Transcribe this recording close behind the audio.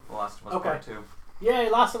Last of Us Part 2. Yay,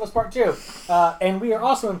 Last of Us Part 2. And we are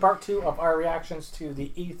also in Part 2 of our reactions to the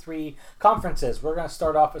E3 conferences. We're going to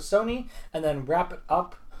start off with Sony and then wrap it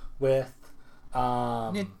up with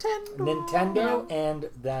Nintendo and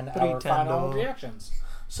then our final reactions.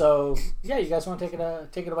 So, yeah, you guys want to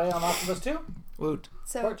take it away on Last of Us 2? Woot.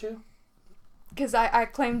 So, Part 2? Because I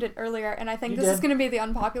claimed it earlier, and I think this is going to be the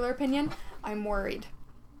unpopular opinion. I'm worried.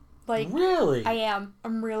 Like, really? I am.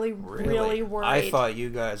 I'm really worried. I thought you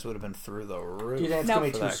guys would have been through the roof. Do you think it's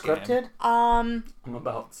going to be too scripted? I'm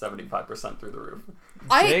about 75% through the roof.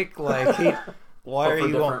 Jake, why are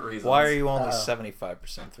you only reasons.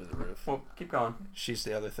 75% through the roof? Well, keep going. She's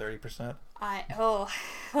the other 30%.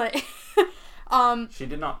 She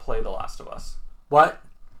did not play The Last of Us. What?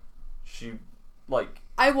 She,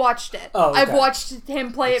 I watched it. Oh, okay. I've watched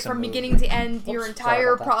him play it from beginning to end, your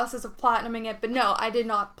entire about that. process of platinuming it, but no, I did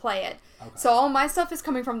not play it. Okay. So all my stuff is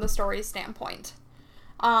coming from the story standpoint.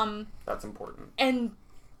 That's important. And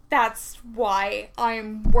that's why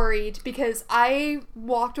I'm worried, because I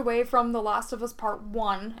walked away from The Last of Us Part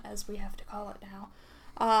 1, as we have to call it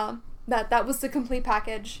now. That was the complete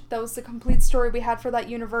package. That was the complete story we had for that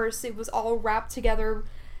universe. It was all wrapped together.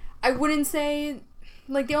 I wouldn't say...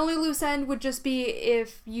 the only loose end would just be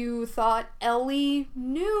if you thought Ellie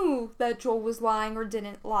knew that Joel was lying or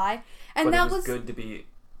didn't lie. And but that it was good to be,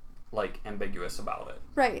 ambiguous about it.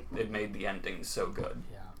 Right. It made the ending so good.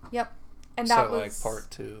 Yeah. Yep. And that was...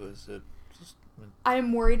 part 2, is it just... I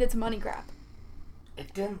am worried it's a money grab.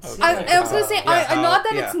 It didn't seem I like was going to say, not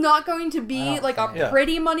that it's not going to be, a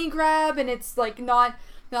pretty money grab, and it's,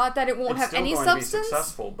 not that it won't have any substance. It's still going to be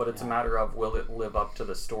successful, but it's a matter of will it live up to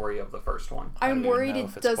the story of the first one. I'm worried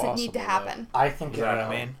it doesn't need to happen. I think you know what I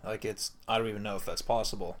mean? I don't even know if that's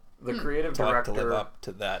possible. The creative to director live up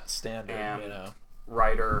to that standard, and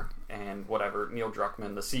writer and whatever, Neil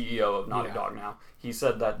Druckmann, the CEO of Naughty Dog now, he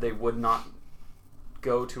said that they would not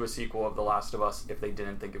go to a sequel of The Last of Us if they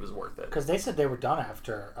didn't think it was worth it. Because they said they were done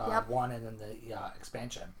after 1 and then the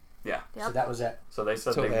expansion. Yeah. Yep. So that was it. So they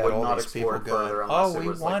said they would not explore it further unless it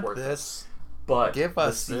was worth this. It. But give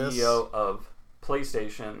us the CEO of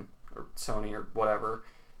PlayStation or Sony or whatever,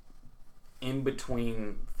 in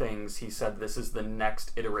between things, he said this is the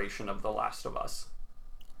next iteration of The Last of Us.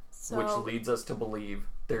 Which leads us to believe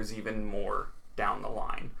there's even more down the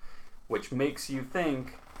line. Which makes you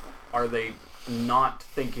think, are they not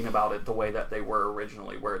thinking about it the way that they were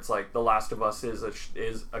originally, where it's like The Last of Us is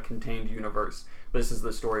a contained universe. This is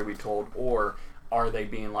the story we told, or are they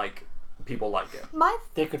being like people like it?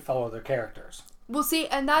 They could follow their characters. Well, see,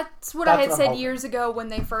 and that's what I had said years ago when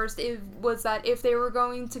they first was that if they were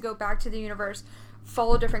going to go back to the universe,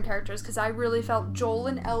 follow different characters, because I really felt Joel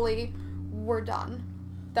and Ellie were done.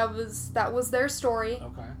 That was their story,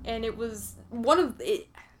 and it was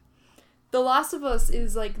The Last of Us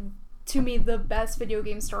is to me the best video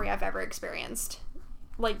game story I've ever experienced.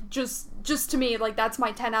 Just to me, that's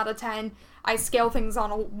my 10 out of 10. I scale things on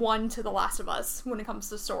a 1 to The Last of Us when it comes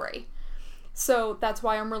to story. So that's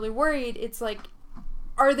why I'm really worried. It's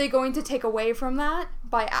are they going to take away from that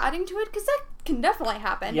by adding to it? Because that can definitely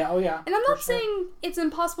happen. Yeah, And I'm not saying it's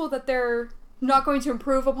impossible that they're not going to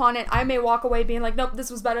improve upon it. I may walk away being like, nope,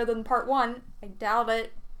 this was better than part 1. I doubt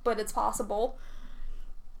it, but it's possible.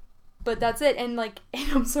 But that's it. And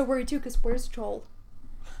I'm so worried too, because where's Joel?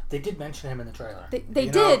 They did mention him in the trailer. They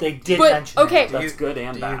did. They did mention him. Okay. That's good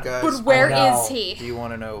and bad. But where is he? Do you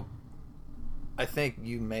want to know? I think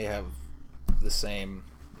you may have the same...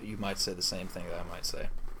 You might say the same thing that I might say.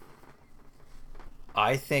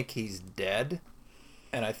 I think he's dead,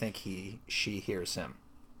 and I think she hears him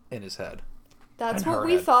in his head. That's what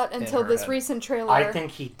we thought until this recent trailer. I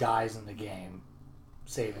think he dies in the game,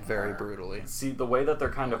 saving very her. brutally. See, the way that they're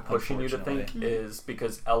kind of pushing you to think is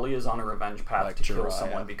because Ellie is on a revenge path to kill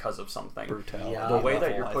someone because of something. Brutality. The way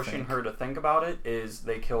that you're pushing her to think about it is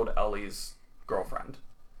they killed Ellie's girlfriend.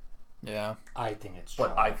 Yeah. I think it's Joel.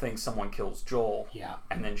 But I think someone kills Joel. Yeah.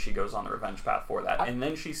 And then she goes on the revenge path for that. And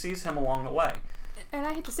then she sees him along the way. And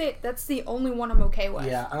I hate to say it, that's the only one I'm okay with.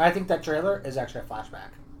 Yeah, and I think that trailer is actually a flashback.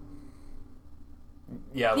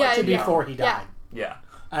 Yeah, to before he died. Yeah.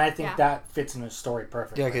 And I think that fits in his story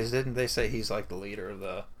perfectly. Yeah, because didn't they say he's the leader of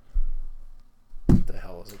the... What the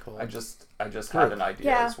hell is it called? I just had an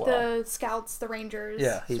idea as well. Yeah, the scouts, the rangers.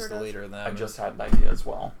 Yeah, he's the leader of them. I just had an idea as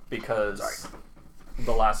well. Because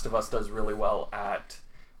The Last of Us does really well at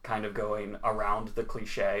kind of going around the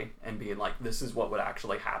cliche and being like, this is what would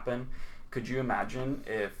actually happen. Could you imagine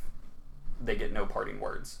if they get no parting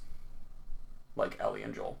words? Like Ellie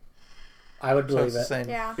and Joel. I would believe it.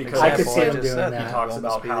 Yeah. Because I could see him doing he that. talks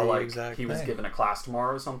about how he was thing. given a class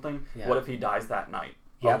tomorrow or something. Yeah. What if he dies that night?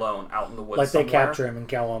 alone out in the woods. Like they somewhere, capture him and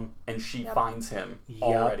kill him, and she Yep. finds him Yep.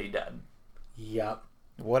 already dead. Yep.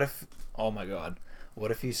 What if? Oh my God!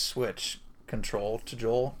 What if you switch control to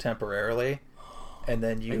Joel temporarily, and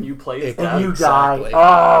then you play as And dead? you die. Exactly.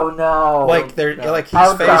 Oh no! like they're No. like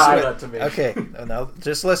I'll he's die. facing That to me. Okay, now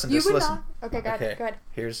just listen. You Just would listen. not. Okay, go ahead. Go ahead.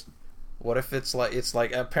 Here's what if it's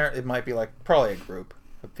like apparently it might be like probably a group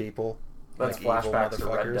of people. That's like evil flashbacks to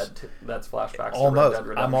Red motherfuckers. Dead. That's flashbacks to Almost. Red Dead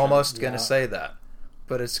Redemption. I'm almost Yeah. gonna say that,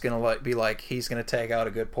 but it's gonna be like he's gonna take out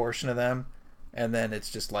a good portion of them, and then it's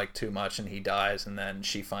just like too much, and he dies, and then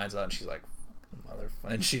she finds out, and she's like,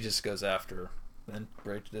 "Motherfucker," and she just goes after her. Then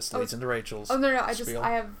this leads into Rachel's. Oh no, spiel.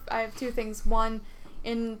 I have two things. One,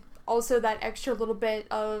 in also that extra little bit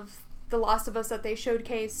of The Last of Us that they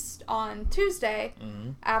showcased on Tuesday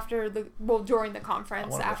after during the I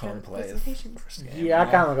conference want to go after home the and play the presentations. first game. Yeah, I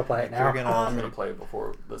kind of want to play it You're now. gonna- I'm gonna play it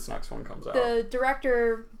before this next one comes out. The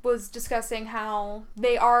director was discussing how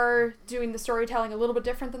they are doing the storytelling a little bit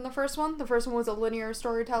different than the first one. The first one was a linear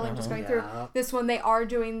storytelling, just going through. Yeah. This one, they are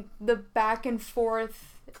doing the back and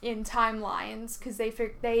forth in timelines because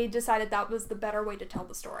they decided that was the better way to tell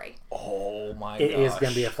the story. Oh my It is gosh.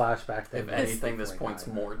 going to be a flashback thing. If anything, this points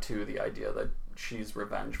more to the idea that she's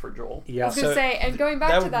revenge for Joel. I Yep. was gonna say, and going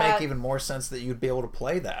back that to would that, make even more sense that you'd be able to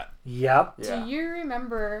play that. Yep. Yeah. do you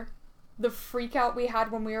remember the freak out we had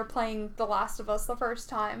when we were playing The Last of Us the first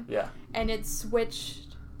time? Yeah. And it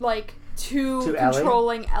switched like to To Ellie?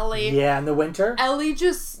 controlling Ellie. Yeah, in the winter. Ellie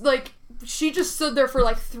just she just stood there for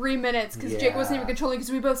like 3 minutes because Jake wasn't even Yeah. controlling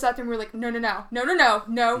because we both sat there and we were like,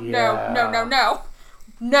 no, Yeah.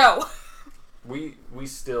 We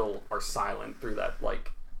still are silent through that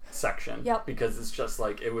section. Yep. Because it's just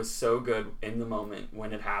like it was so good in the moment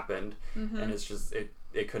when it happened, and it's just it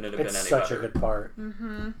couldn't have It's been any such better. a good part.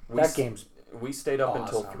 We That game's We stayed up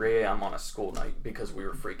until awesome. 3 a.m. on a school night because we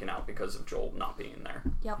were freaking out because of Joel not being there.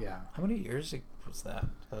 Yep. yeah. How many years was that?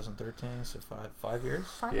 2013, so 5 years?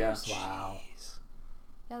 5 Yeah. years? Wow.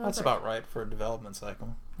 Yeah, That's about right for a development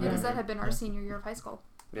cycle. Yeah, because that had been our senior year of high school.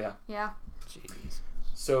 Yeah. Yeah. Jeez.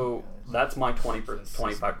 So that's my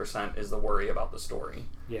 25% is the worry about the story.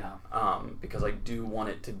 Yeah. Because I do want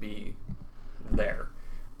it to be there.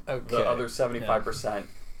 Okay. The other 75%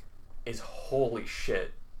 is holy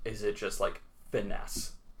shit. Is it just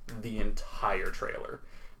finesse the entire trailer?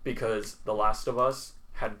 Because The Last of Us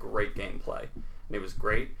had great gameplay. And it was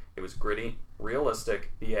great. It was gritty,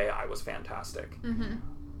 realistic. The AI was fantastic. Mm-hmm.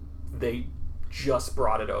 They just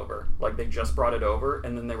brought it over. They just brought it over,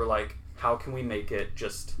 and then they were like, how can we make it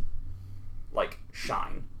just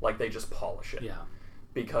shine? They just polish it. Yeah.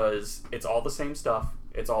 Because it's all the same stuff.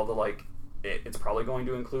 It's all the it's probably going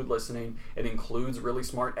to include listening. It includes really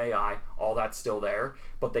smart AI. All that's still there,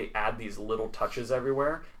 but they add these little touches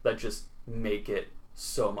everywhere that just make it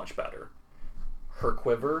so much better. Her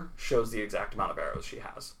quiver shows the exact amount of arrows she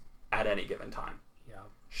has at any given time. Yeah.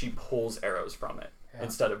 She pulls arrows from it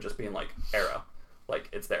instead of just being arrow,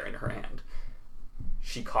 it's there in her hand.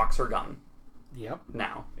 She cocks her gun. Yep.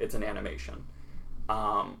 Now it's an animation.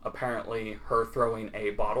 Apparently her throwing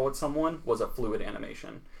a bottle at someone was a fluid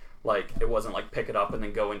animation. It wasn't pick it up and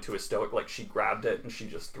then go into a stoic. She grabbed it and she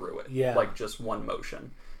just threw it. Yeah. Just one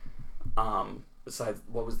motion. Besides,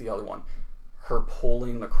 what was the other one? Her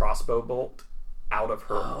pulling the crossbow bolt out of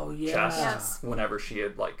her chest Yes. whenever she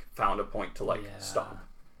had found a point to Yeah. stop.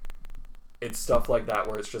 It's stuff like that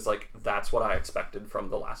where it's just that's what I expected from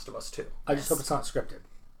The Last of Us 2. I just hope it's not scripted.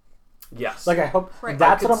 Yes. I hope Right.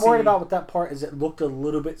 that's I what could I'm worried see- about with that part. Is it looked a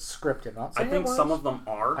little bit scripted? Not I saying think it was. some of them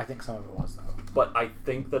are. I think some of it was though. But I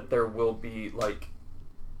think that there will be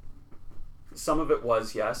some of it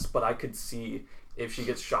was, yes, but I could see if she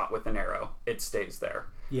gets shot with an arrow, it stays there.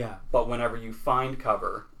 Yeah. But whenever you find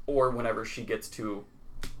cover, or whenever she gets to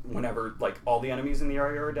all the enemies in the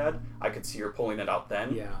area are dead, I could see her pulling it out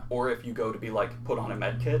then. Yeah. Or if you go to be put on a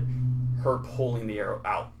med kit, her pulling the arrow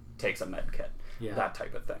out takes a med kit. Yeah. That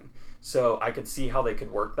type of thing. So I could see how they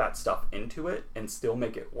could work that stuff into it and still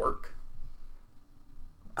make it work.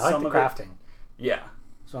 I like Some the of it- crafting. Yeah.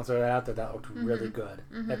 So I'll throw that out there. That looked really good.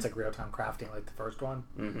 That's real time crafting, like the first one.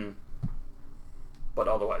 Mm-hmm. But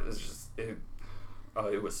otherwise, it's just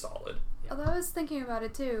it was solid. Although I was thinking about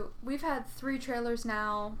it too. We've had 3 trailers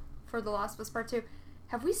now for The Last of Us Part 2.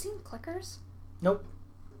 Have we seen clickers? Nope.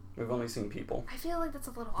 We've only seen people. I feel like that's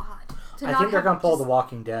a little odd. I think they're gonna pull The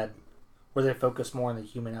Walking Dead, where they focus more on the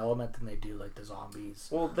human element than they do the zombies.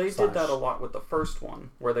 Well, they did that a lot with the first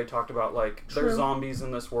one, where they talked about True. there's zombies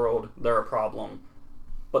in this world, they're a problem,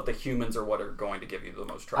 but the humans are what are going to give you the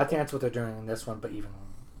most trouble. I think that's what they're doing in this one, but even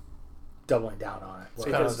doubling down on it. It's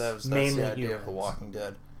where kind it's of that's mainly the idea of The humans. Walking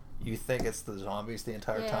Dead. You think it's the zombies the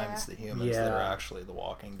entire time? Yeah. It's the humans that are actually the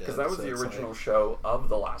Walking Dead. Because that was So the it's original like- show of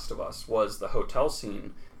The Last of Us, was the hotel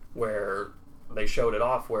scene where they showed it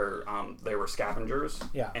off where they were scavengers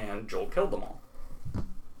and Joel killed them all.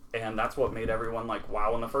 And that's what made everyone like,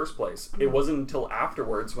 wow, in the first place. It wasn't until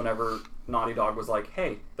afterwards whenever Naughty Dog was like,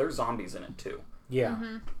 hey, there's zombies in it too. Yeah.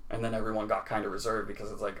 And then everyone got kind of reserved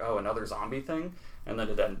because it's like, oh, another zombie thing? And then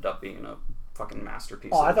it ended up being a fucking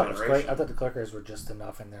masterpiece Oh, of I thought it was generation. great. I thought the clickers were just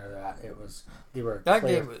enough in there that they were a That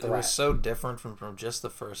clear game it threat. was so different from just the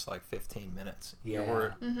first like 15 minutes. Yeah.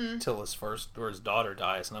 Till his daughter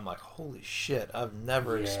dies, and I'm like, holy shit! I've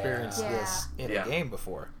never experienced this in a game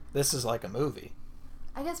before. This is like a movie.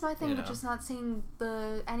 I guess my thing with just not seeing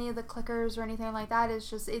any of the clickers or anything like that is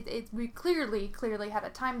just we clearly had a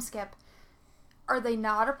time skip. Are they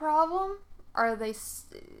not a problem? Are they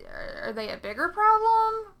a bigger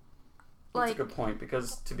problem? That's a good point,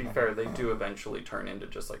 because to be fair, they do eventually turn into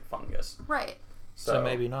just like fungus. Right. So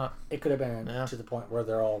maybe not. It could have been to the point where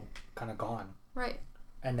they're all kind of gone. Right.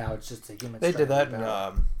 And now it's just a human. They did that in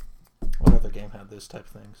what other game had those type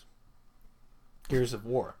of things? Gears of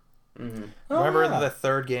War. Mm-hmm. Remember the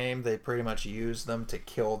third game? They pretty much used them to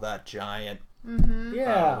kill that giant.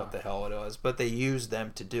 Yeah. What the hell it was, but they used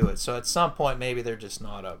them to do it. So at some point, maybe they're just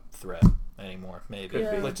not a threat anymore. Maybe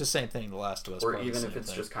Could be. like the same thing. The Last of Us, Or probably even the if same it's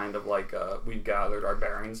thing. just kind of like, we've gathered our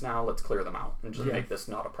bearings now, let's clear them out and just make this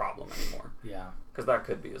not a problem anymore. Yeah. Because that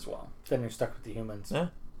could be as well. Then you're stuck with the humans. Yeah.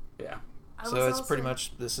 Yeah. So it's pretty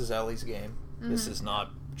much, this is Ellie's game. This is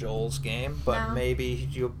not Joel's game, but maybe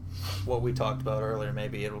what we talked about earlier,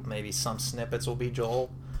 maybe some snippets will be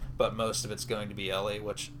Joel, but most of it's going to be Ellie,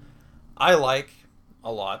 which I like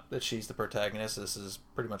a lot, that she's the protagonist. This is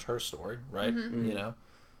pretty much her story, right? You know?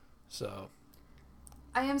 So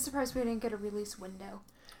I am surprised we didn't get a release window.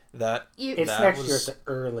 It's next year at the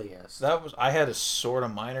earliest. I had a sort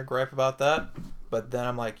of minor gripe about that, but then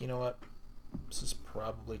I'm like, you know what? This is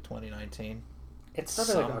probably 2019. It's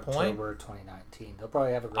probably like October 2019. They'll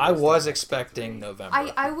probably have a release I was date expecting November.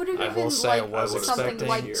 I would have even something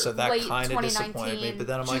like so that late kind of disappointed me. 2019. But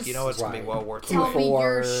then I'm like, you know, it's gonna be well worth it. Tell me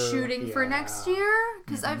you're Q4, shooting for next year,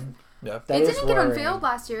 because Yeah. it didn't get unveiled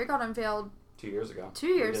last year. It got unveiled 2 years ago. 2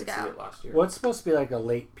 years We didn't ago. see it last year. Well, it's supposed to be like a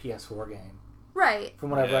late PS4 game. Right. From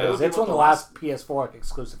what I've Yeah, read, it'll be it's what one of the the last PS4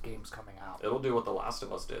 exclusive games coming out. It'll do what The Last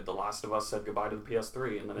of Us did. The Last of Us said goodbye to the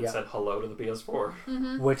PS3, and then it said hello to the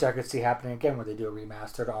PS4. Which I could see happening again, where they do a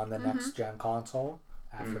remastered on the next gen console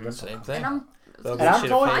after this Same one. thing. And They'll And get I'm you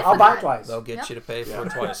totally, to pay I'll for buy it. it twice. They'll get you to pay for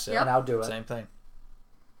it twice. Yeah. And I'll do it. Same thing.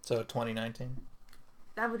 So 2019.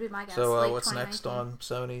 that would be my guess. So late what's next 2019. on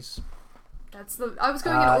Sony's? I was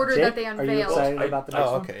going in order Jake, that they are you unveiled. excited about the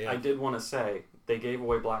next one? Okay. I did want to say, they gave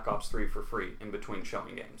away Black Ops 3 for free in between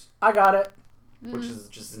showing games, I got it. which is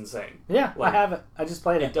just insane. Yeah, Like, I have it. I just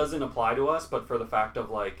played It it. doesn't apply to us, but for the fact of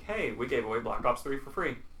like, hey, we gave away Black Ops 3 for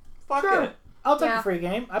free. Fuck Sure. it. I'll take Yeah. a free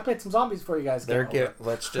game. I played some zombies before you guys came over.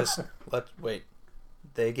 Let's wait.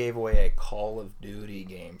 They gave away a Call of Duty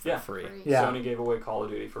game for Yeah. free. Yeah. Sony gave away Call of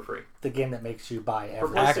Duty for free. The game that makes you buy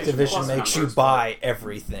everything. PlayStation Activision Plus makes you members, buy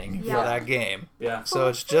everything Yeah. for that game. Yeah. So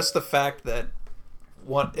it's just the fact that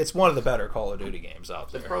it's one of the better Call of Duty games out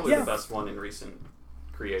It's there. probably Yeah. the best one in recent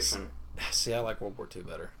creation. See, I like World War II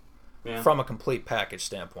better. Yeah. From a complete package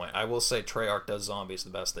standpoint. I will say Treyarch does zombies the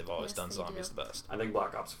best. They've always Yes, done they zombies do. the best. I think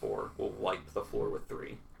Black Ops 4 will wipe the floor with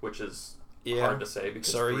 3, which is Yeah. hard to say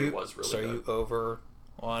because So are 3 you was really so are good. you over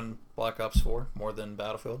on Black Ops 4 more than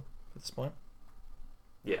Battlefield at this point?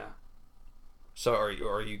 Yeah. So are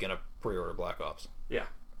you gonna pre-order Black Ops? Yeah,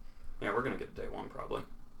 we're going to get day 1 probably.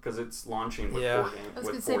 Because it's launching with Yeah. 4 games, I was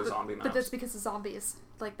with gonna 4 say, zombie maps. but that's because of zombies.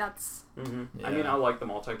 Like that's Mm-hmm. Yeah. I mean, I like the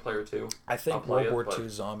multiplayer too. I I'll think play World War it, but II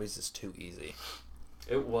Zombies is too easy.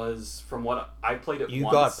 It was, from what I played it You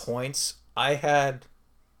once. got points. I had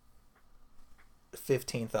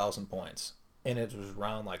 15,000 points, and it was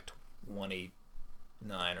around like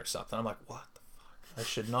 29 or something. I'm like, what the fuck? I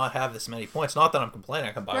should not have this many points. Not that I'm complaining.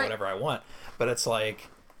 I can buy Right. whatever I want, but it's like,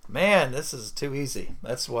 man, this is too easy.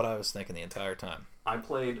 That's what I was thinking the entire time. I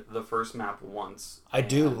played the first map once. I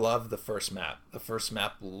do and love the first map. The first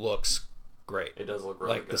map looks great. It does look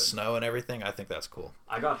really Like good. the snow and everything. I think that's cool.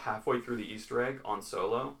 I got halfway through the Easter egg on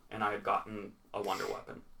solo, and I had gotten a wonder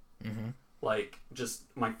weapon. Mm-hmm. Like, just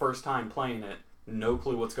my first time playing it, no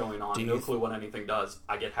clue what's going on, no clue what anything does.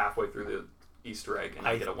 I get halfway through the Easter egg, and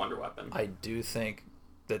I get a wonder weapon. I do think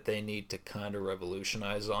that they need to kind of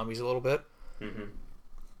revolutionize zombies a little bit. Mm-hmm.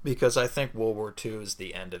 Because I think World War II is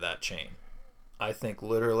the end of that chain. I think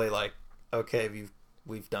literally, like, okay,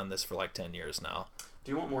 we've done this for like 10 years now.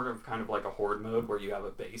 Do you want more of kind of like a horde mode where you have a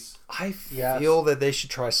base? I feel that they should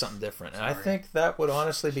try something different, and I think that would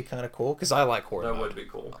honestly be kind of cool because I like horde mode. That would be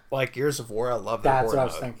cool. Like Gears of War, I love their That's horde what I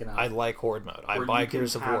was mode. thinking of. I like horde mode. I Where buy you can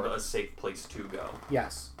Gears of have War. a safe place to go.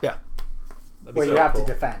 Yes. Yeah. That'd be Where you so have cool.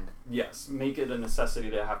 to defend. Yes, make it a necessity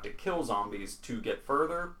to have to kill zombies to get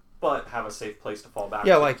further, but have a safe place to fall back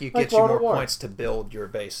Yeah, to. like you Like get you World more at War. points to build your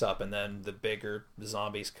base up, and then the bigger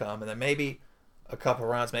zombies come, and then maybe a couple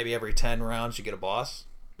rounds, maybe every 10 rounds, you get a boss.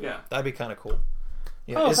 Yeah. That'd be kind of cool.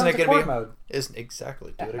 Yeah, Oh, isn't it sounds like going to horde be? mode. Isn't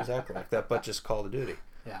exactly do it exactly like that, but just Call of Duty.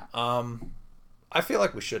 Yeah. I feel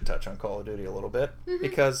like we should touch on Call of Duty a little bit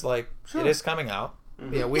because like Sure. it is coming out.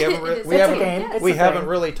 Mhm. Yeah, we haven't It is. we It's a haven't game. Yes. It's we a haven't thing.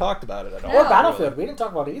 really talked about it at all. Or No. Battlefield. We didn't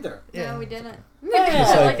talk about it either. Yeah. No, we didn't.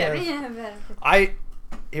 Yeah.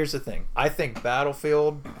 Here's the thing. I think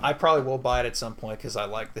Battlefield, I probably will buy it at some point because I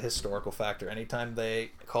like the historical factor. Anytime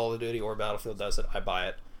they Call of Duty or Battlefield does it, I buy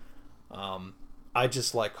it. I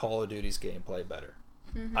just like Call of Duty's gameplay better.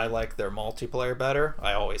 I like their multiplayer better.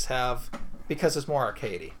 I always have because it's more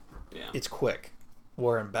arcadey. Yeah. It's quick.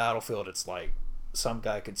 Where in Battlefield, it's like some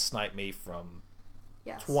guy could snipe me from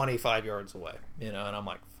Yes. 25 yards away, and I'm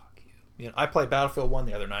like, fuck you. I played Battlefield 1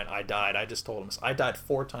 the other night. I died. I just told him I died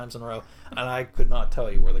 4 times in a row, and I could not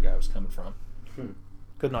tell you where the guy was coming from.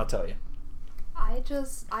 Could not tell you.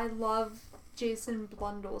 I love Jason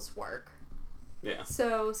Blundell's work. Yeah.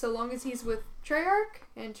 So long as he's with Treyarch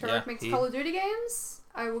and Treyarch Yeah, makes he- Call of Duty games,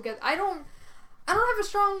 I will get. I don't have a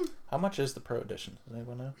strong. How much is the Pro Edition? Does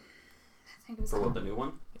anyone know? I think it was. For what, the new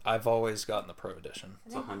one? I've always gotten the Pro Edition.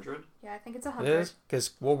 It's 100. Yeah, I think it's It 100. is? Because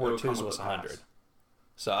World War It'll come II's with was the 100. pass.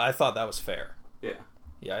 So I thought that was fair. Yeah.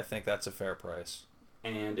 Yeah, I think that's a fair price.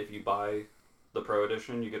 And if you buy the Pro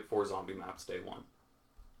Edition, you get 4 zombie maps day one.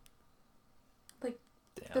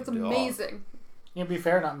 Damn, That's dude. amazing. You know, be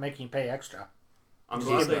fair, not making you pay extra. I'm Just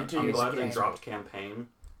glad, give they, it to I'm you glad as a they game. dropped campaign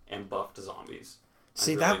and buffed zombies.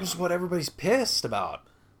 See, I that really was am. what everybody's pissed about.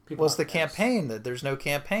 People Was the aren't pissed. campaign that there's no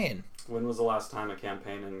campaign. When was the last time a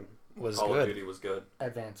campaign in Was Call good. of Duty was good?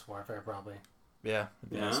 Advanced Warfare, probably. Yeah,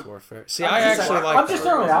 Advanced Yeah? Warfare. See, I'm I just- actually I'm like I'm just that.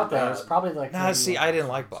 throwing it out Wasn't there. It's bad. probably like. Nah, maybe see, one I of didn't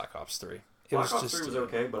those like ones. Black Ops 3. It Black was Ops just 3 was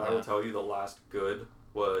okay, but I yeah. will tell you the last good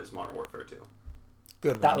was Modern Warfare 2.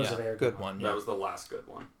 Good one. That was yeah. a very good good one. That Yeah. was the last good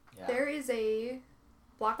one. Yeah. There is a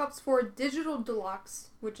Black Ops 4 Digital Deluxe,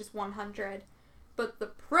 which is 100, but the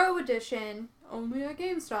Pro Edition, only at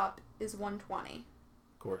GameStop, is 120.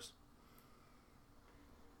 Of course.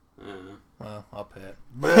 Well, I'll pay it.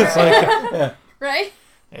 It's like- Right?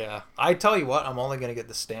 Yeah. I tell you what, I'm only going to get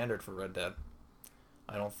the standard for Red Dead.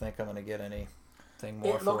 I don't think I'm going to get anything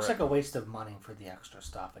more it for looks it. like a waste of money for the extra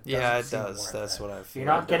stuff. It Yeah, it doesn't seem does. worth That's it. what I feel.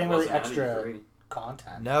 You're not Red Dead getting really wasn't extra any free.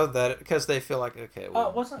 content. No, that because they feel like, okay, well, Oh,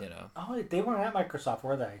 it wasn't. you know. Oh, they weren't at Microsoft,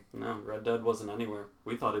 were they? No, Red Dead wasn't anywhere.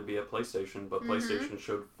 We thought it'd be at PlayStation, but PlayStation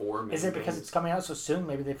showed 4 main Is it because games. it's coming out so soon?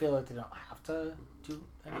 Maybe they feel like they don't have to do.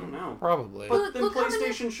 I don't know. Probably. But Look- then look how many-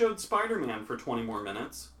 PlayStation showed Spider-Man for 20 more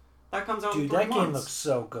minutes. That comes out in Dude, 3 that months. game looks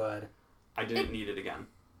so good. I didn't need it again.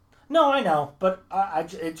 No, I know, but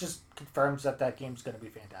it just confirms that game's going to be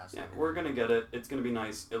fantastic. Yeah, we're gonna get it. It's gonna be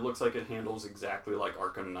nice. It looks like it handles exactly like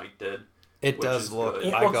Arkham Knight did. It which does is look. good.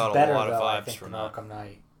 It I looks got better, a lot of though, I vibes think, from than that. Arkham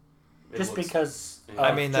Knight. It Just looks- because. yeah.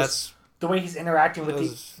 I mean, just that's. the way he's interacting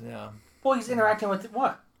with Yeah. Well, he's interacting with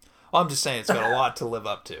what? I'm just saying it's got a lot to live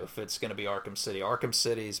up to if it's going to be Arkham City. Arkham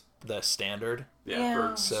City's the standard.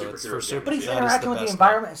 Yeah, for So it's superhero for games, super- But he's That is interacting the with the best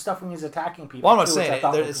environment and stuff when he's attacking people. Well, I'm not too, which I saying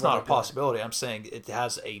thought was it's not a really good. possibility. I'm saying it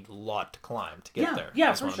has a lot to climb to get Yeah, there. yeah,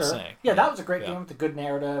 That's for what sure. I'm saying. Yeah, that was a great Yeah. game with a good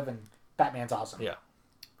narrative, and Batman's awesome. Yeah.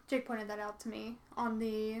 Jake pointed that out to me on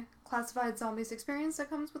the classified zombies experience that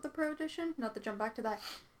comes with the Pro Edition. Not to jump back to that.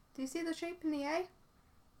 Do you see the shape in the A?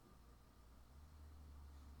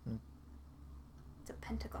 It's a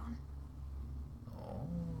pentagon.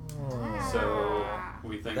 So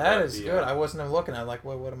we think That is the, good. I wasn't even looking. I'm like,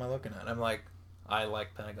 what am I looking at? I'm like, I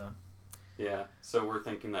like Pentagon. Yeah, so we're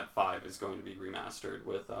thinking that 5 is going to be remastered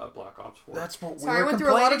with Black Ops 4. That's what Sorry, I we were went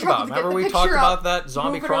through a lot of complaining trouble about. to get Remember the we picture talked up. about that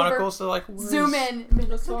Zombie Move it over. Chronicles? They're like, Zoom in. I mean,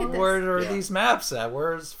 look at this. Where are Yeah. these maps at?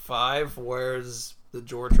 Where's 5? Where's the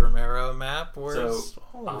George Romero map? Where's So,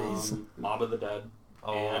 all of these? Mob of the Dead and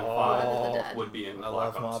Oh, Mob of the 5 Dead. would be in I Black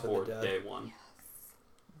love Mob Ops of the 4 Dead. day 1.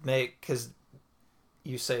 Mate, because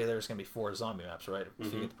you say there's going to be 4 zombie maps, right?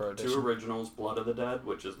 If you get the Pro 2 Edition. originals, Blood of the Dead,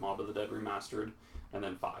 which is Mob of the Dead remastered, and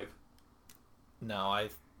then 5. No,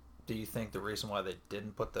 do you think the reason why they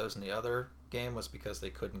didn't put those in the other game was because they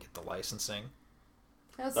couldn't get the licensing?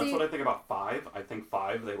 Now, That's see, what I think about 5. I think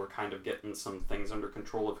 5, they were kind of getting some things under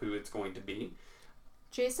control of who it's going to be.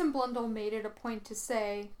 Jason Blundell made it a point to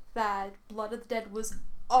say that Blood of the Dead was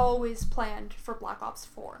always planned for Black Ops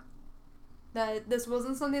 4. That this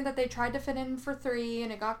wasn't something that they tried to fit in for 3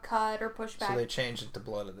 and it got cut or pushed back. So they changed it to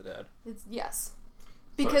Blood of the Dead. Yes.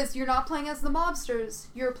 Because you're not playing as the mobsters.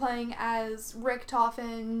 You're playing as Rick,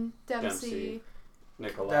 Toffin, Dempsey.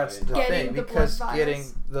 Nikolai. That's the Getting thing, the because blood getting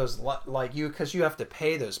vials. those, because you have to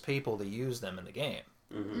pay those people to use them in the game.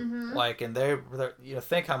 Mm-hmm. Like, and they're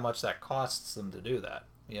think how much that costs them to do that.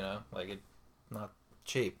 It's not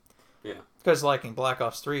cheap. Yeah. Because like in Black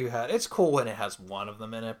Ops 3, it's cool when it has one of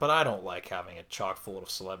them in it, but I don't like having it chock full of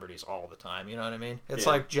celebrities all the time. You know what I mean? It's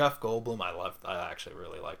like Jeff Goldblum. I actually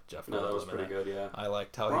really liked Jeff Goldblum. No, that was pretty good. Yeah. I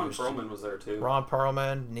liked how Ron Perlman was there too. Ron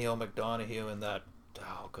Perlman, Neil McDonough, and that.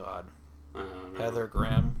 Oh God. I don't know. Heather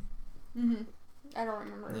Graham. Mm-hmm. I don't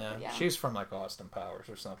remember. Yeah, she's from like Austin Powers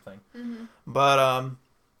or something. Mm-hmm. But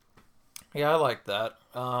yeah, I like that.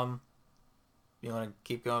 You want to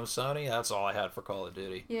keep going with Sony? That's all I had for Call of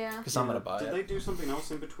Duty. Yeah. Because I'm gonna buy it. Did they do something else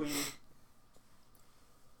in between?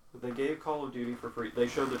 They gave Call of Duty for free. They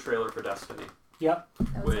showed the trailer for Destiny. Yep.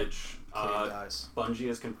 Which Cade dies. Bungie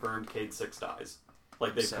has confirmed Cade 6 dies.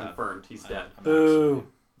 Like they've confirmed he's dead. Boo.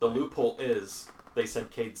 The loophole is they said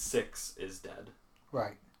Cade 6 is dead.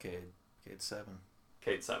 Right. Cade 7.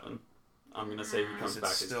 Cade 7. I'm gonna say he comes Is it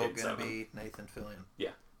back as still Cade gonna 7. be Nathan Fillion? Yeah,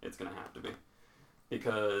 it's gonna have to be.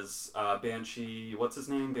 Because Banshee, what's his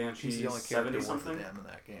name? Banshee He's the only 70 character worth a something. damn in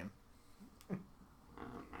that game.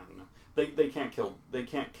 I don't know. They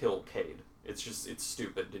can't kill Cade. It's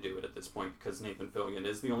stupid to do it at this point because Nathan Fillion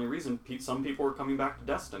is the only reason some people are coming back to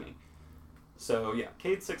Destiny. So yeah,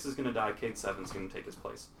 Cade 6 is gonna die. Cade 7 is gonna take his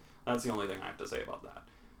place. That's the only thing I have to say about that.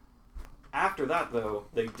 After that, though,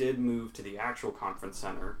 they did move to the actual conference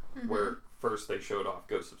center where first they showed off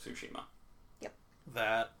Ghost of Tsushima. Yep.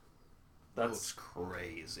 That That's looks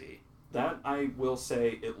crazy. That I will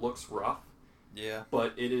say it looks rough. Yeah.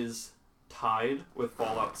 But it is tied with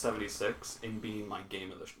Fallout 76 in being my game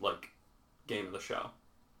of the show,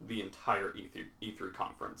 the entire E3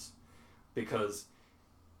 conference, because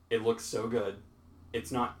it looks so good.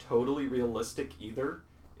 It's not totally realistic either.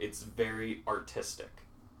 It's very artistic.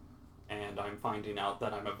 And I'm finding out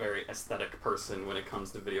that I'm a very aesthetic person when it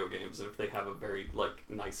comes to video games. And if they have a very,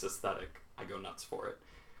 nice aesthetic, I go nuts for it.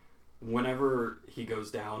 Whenever he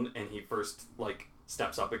goes down and he first,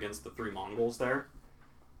 steps up against the 3 Mongols there,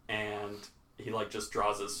 and he, just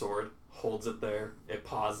draws his sword, holds it there, it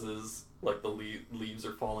pauses, the leaves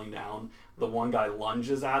are falling down, the one guy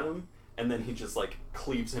lunges at him, and then he just,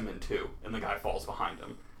 cleaves him in 2, and the guy falls behind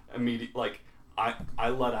him. Immediately, I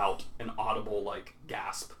let out an audible,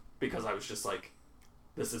 gasp. Because I was just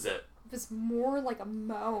this is it. It was more like a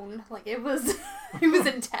moan. It was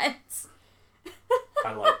intense.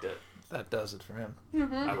 I liked it. That does it for him.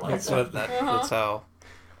 Mm-hmm. I liked That's it. what that's how.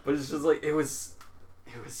 But it's just it was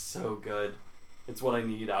so good. It's what I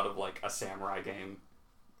need out of a samurai game.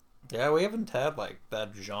 Yeah, we haven't had that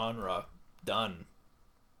genre done.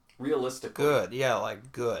 Realistically. Good, yeah,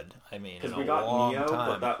 good. I mean, Because in we a got long Neo, time.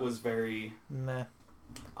 but that was very... Meh.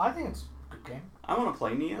 I think it's a good game. I want to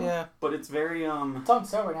play Neo. Yeah. But it's very, It's on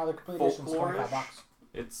sale right now. The complete edition's folklore-ish. $25.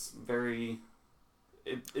 It's very...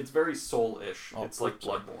 It's very soul-ish. Oh, It's like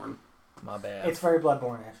Bloodborne. My bad. It's very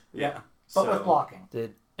Bloodborne-ish. Yeah. But with blocking.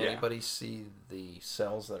 Did Yeah. anybody see the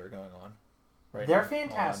sales that are going on? Right They're now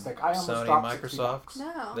fantastic. on I almost Sony, dropped Microsoft.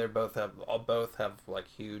 $60. No. They both have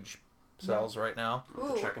huge sales right now. I'll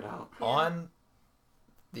have to check it out. Yeah. On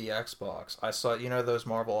the Xbox, I saw those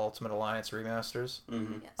Marvel Ultimate Alliance remasters.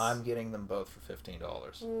 Mm-hmm. Yes. I'm getting them both for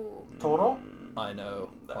 $15. Ooh. Total? I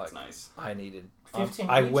know. That's nice. I needed 15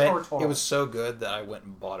 I each went. or total? It was so good that I went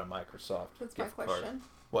and bought a Microsoft That's my gift card. question.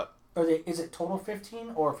 What? Is it total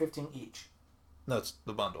 15 or 15 each? No, it's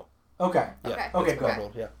the bundle. Okay. Yeah, Okay. it's Okay, the good.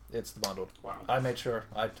 bundled. Yeah, it's the bundled. Wow. I made sure.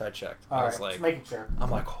 I checked. All I right. was like, Just making sure. I'm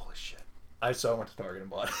like, holy shit. I went to Target and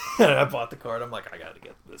bought it. And I bought the card. I'm like, I got to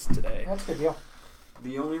get this today. That's a good deal.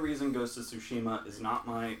 The only reason Ghost of Tsushima is not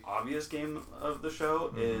my obvious game of the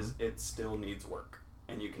show is it still needs work.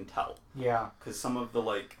 And you can tell. Yeah. Because some of the,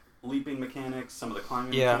 leaping mechanics, some of the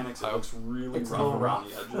climbing Yeah, mechanics, it looks really it's a rough little around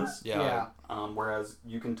rough. the edges. Yeah. Whereas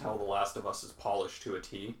you can tell The Last of Us is polished to a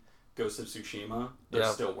T. Ghost of Tsushima, they're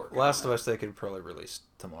Yeah. still working Last on of it. Us, they could probably release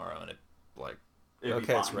tomorrow, and It'd be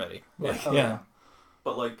okay, it's fine. ready. Yeah. Like, Okay. yeah.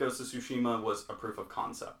 But, Ghost of Tsushima was a proof of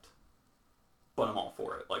concept. But I'm all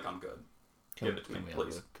for it. I'm good. Give it to me,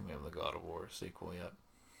 please. Can we have the God of War sequel yet?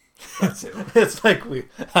 That's it. It's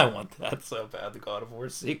I want that so bad, the God of War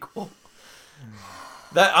sequel.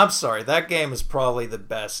 I'm sorry, that game is probably the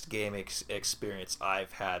best game experience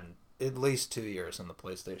I've had in at least 2 years on the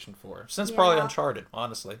PlayStation 4. Since probably Yeah. Uncharted,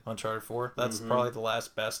 honestly. Uncharted 4. That's Mhm. probably the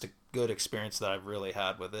last best good experience that I've really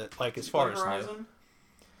had with it. As Did far you as play new. Horizon?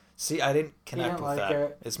 See, I didn't connect didn't with like that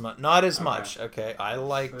it? as much. Not as Okay. much. Okay, I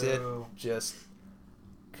liked True. it just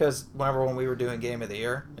because remember when we were doing Game of the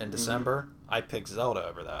Year in December, I picked Zelda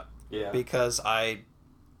over that Yeah. because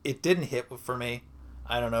it didn't hit for me.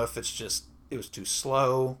 I don't know if it was too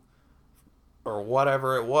slow or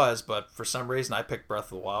whatever it was, but for some reason I picked Breath of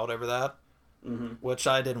the Wild over that, which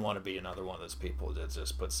I didn't want to be another one of those people that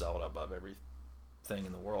just put Zelda above everything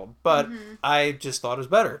in the world. But I just thought it was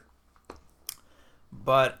better.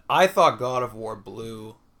 But I thought God of War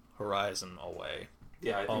blew Horizon away.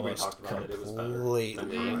 Yeah, I think we Almost talked about it. It was better.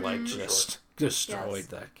 completely, than like, for sure. just destroyed Yes.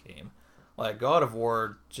 that game. Like, God of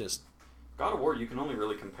War just... God of War, you can only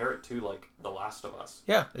really compare it to like The Last of Us.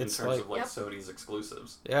 Yeah, In it's terms like... of like Yep. Sony's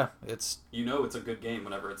exclusives. Yeah, it's... You know it's a good game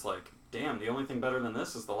whenever it's like, damn, the only thing better than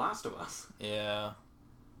this is The Last of Us. Yeah.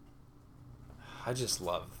 I just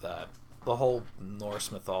love that. The whole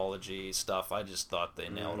Norse mythology stuff, I just thought they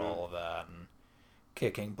nailed all of that. And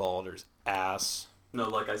kicking Baldur's ass. No,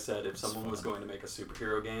 like I said, if It's someone was fun. going to make a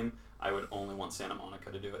superhero game, I would only want Santa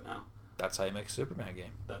Monica to do it now. That's how you make a Superman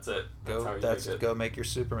game. That's it. That's how you That's make it. go make your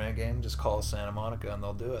Superman game. Just call Santa Monica and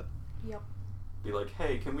they'll do it. Yep. Be like,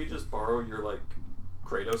 hey, can we just borrow your like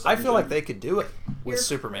Kratos? I feel engine? like they could do it with You're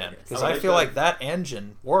Superman Kratos. because Oh, I they feel could. like that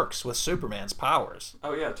engine works with Superman's powers.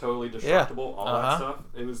 Oh yeah, totally destructible. All that Uh-huh. stuff.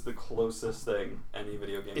 It was the closest thing any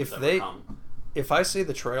video game If has they- ever come. If I see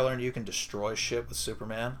the trailer and you can destroy shit with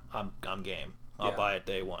Superman, I'm game. I'll Yeah. buy it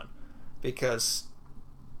day one. Because,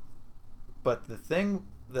 but the thing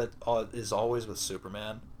that is always with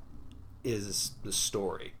Superman is the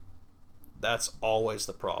story. That's always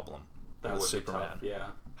the problem That with would Superman. be tough. Yeah.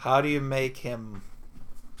 How do you make him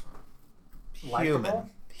Likeable?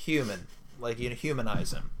 human? Like you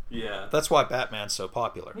humanize him. Yeah. That's why Batman's so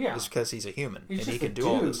popular. Yeah. It's because he's a human He's and he just a can do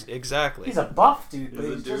all dude. this. Exactly. He's a buff dude, He's but a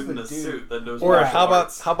he's dude just in a a dude. suit that knows Or martial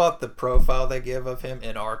arts. how about the profile they give of him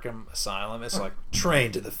in Arkham Asylum? It's like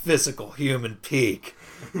trained to the physical human peak,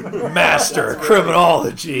 master of That's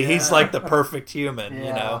criminology. Yeah. He's like the perfect human, you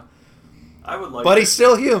Yeah. know. I would like But it. he's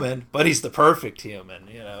still human. But he's the perfect human,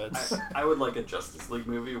 you know. It's I would like a Justice League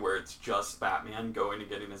movie where it's just Batman going and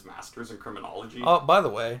getting his master's in criminology. oh, by the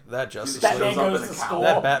way, that Justice Batman League, shows up goes in to a cowl. school.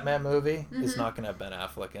 that Batman movie is not going to have Ben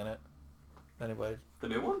Affleck in it. Anybody? The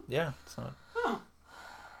new one? Yeah, it's not. Oh.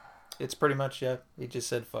 It's pretty much he just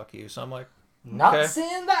said fuck you. So I'm like, Not Okay.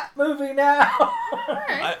 seeing that movie now.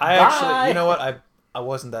 Alright. I actually, Bye. you know what? I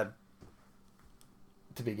wasn't that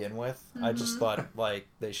to begin with. I just thought like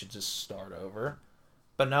they should just start over.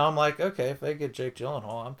 But now I'm like, okay, if they get Jake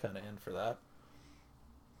Gyllenhaal, I'm kind of in for that.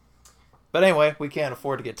 But anyway, we can't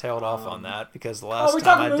afford to get tailed off on that because the Are last we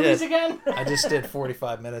time talking I movies did, again? I just did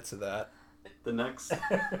 45 minutes of that. The next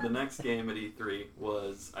game at E3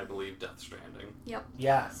 was, I believe, Death Stranding. Yep.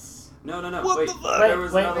 Yes. No. What Wait, the fuck? there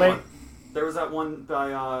was Wait, another wait. one. There was that one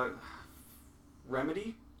by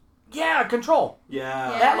Remedy. Yeah, Control.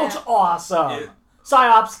 Yeah. Yeah. That looks awesome. It-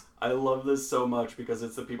 Psyops. I love this so much because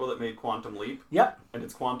it's the people that made Quantum Leap, Yep. and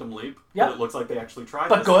it's Quantum Leap. Yep. But it looks like they actually tried.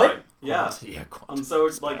 But this good? time. Yeah. Yeah. I'm so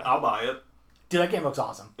like, I'll buy it. Dude, that game looks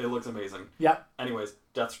awesome. It looks amazing. Yep. Anyways,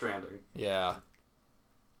 Death Stranding. Yeah.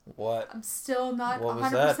 What? I'm still not What 100%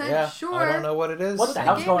 was that? Yeah. sure. I don't know what it is. What the The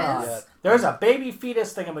hell's game going is- on? Yeah. There's a baby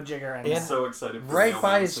fetus thingamajigger in I'm there. so excited for Right Mailman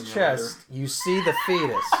by his Simulator. chest, you see the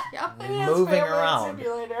fetus Yep. Yes, moving Mailman around.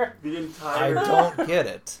 Simulator. The I entire don't get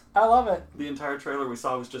it. I love it. the entire trailer we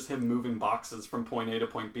saw was just him moving boxes from point A to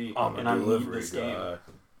point B, I'm and a I need delivery this game. guy.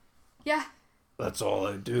 Yeah. That's all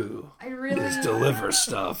I do. I really. Is deliver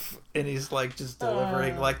stuff. And he's like just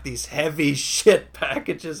delivering like these heavy shit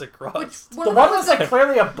packages across. The one that's like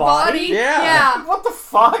clearly a body? Yeah. Yeah. What the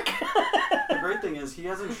fuck? The great thing is he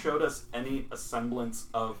hasn't showed us any semblance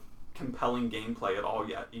of compelling gameplay at all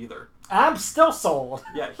yet either. I'm still sold.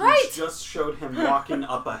 Yeah, he Right. just showed him walking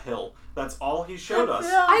up a hill. That's all he showed us.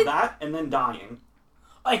 Yeah. That and then dying.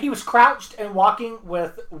 He was crouched and walking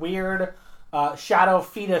with weird shadow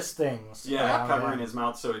fetus things. Yeah, around covering him. his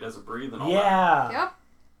mouth so he doesn't breathe and all that. Yeah. Yep.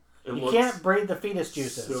 It You looks can't breathe the fetus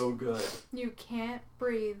juices. so good. You can't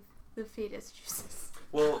breathe the fetus juices.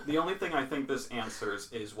 Well, the only thing I think this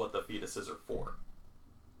answers is what the fetuses are for.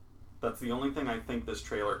 That's the only thing I think this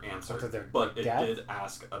trailer Whether answered. they're But it death? did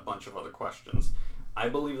ask a bunch of other questions. I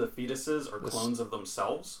believe the fetuses are clones of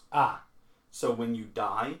themselves. Ah. So when you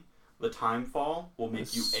die, the time fall will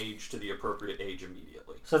make you This- age to the appropriate age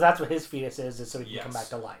immediately. So that's what his fetus is so he can Yes. come back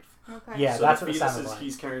to life. Okay. Yeah, So that's the what it sounded fetuses like.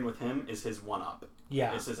 he's carrying with him is his one-up.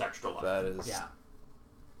 Yeah. Is his extra life. That is Yeah.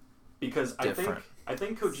 Because different. I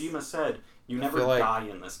think Kojima said you I never feel like die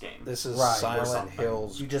in this game. This is Right. Or Silent something.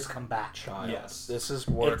 Hill's You just come back. child. Yes. This is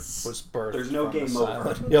what It's- was birthed. There's no from the game over.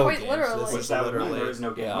 Silent Hill Quite games. literally. This Which is that would mean literally there is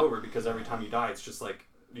no game yeah. over because every time you die, it's just like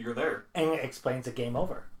you're there. And it explains the game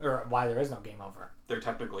over, or why there is no game over. There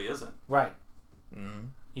technically isn't. Right. Mm-hmm.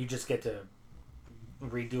 You just get to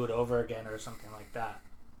redo it over again or something like that.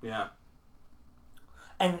 Yeah.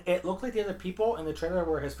 And it looked like the other people in the trailer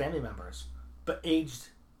were his family members, but aged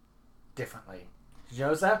differently. Did you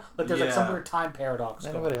notice that? Like there's like some weird time paradox.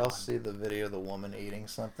 Did anybody else see the video of the woman eating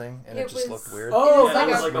something and it just looked weird? Oh, yeah, that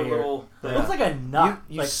was was like a little thing. It looked like a nut.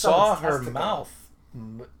 You like saw her testicle. mouth.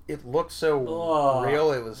 It looked so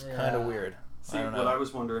real. It was kind of weird. See, I don't know. what I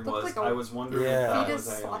was wondering was, like I was wondering if that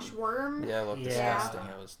was fetus / worm. Yeah, it looked Yeah. disgusting.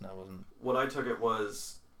 That wasn't. What I took it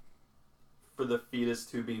was, for the fetus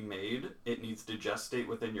to be made, it needs to gestate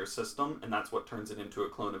within your system, and that's what turns it into a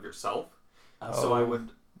clone of yourself. So I would,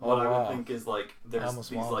 I would think is like, there's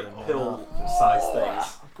these like pill-size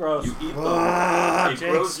things. Gross. You eat them, it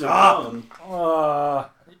grows your clone.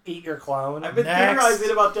 Eat your clone. I've been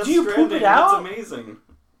theorizing about Death Do you poop Stranding, it out? and it's amazing.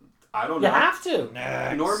 I don't know. You have to.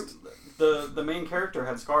 Next. The main character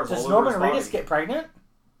had scars Does all over Norman his Reedus body. get pregnant?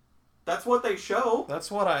 That's what they show.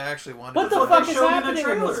 That's what I actually wanted What to the say. fuck They is showed in a happening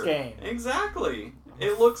in this trailer. game? Exactly.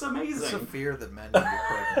 It looks It's a amazing. fear that men can get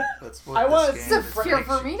pregnant. That's what I this want- game It's a is. fear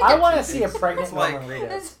for me to I get want to see a It's pregnant like- Norman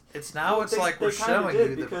Reedus. It's now. Well, It's they- like they we're kinda showing did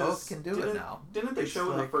you that because both can do it now. Didn't they It's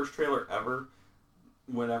show in the first trailer ever,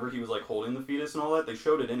 whenever he was like holding the fetus and all that, they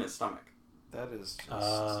showed it in his stomach. That is just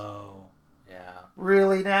Oh, yeah.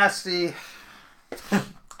 really nasty.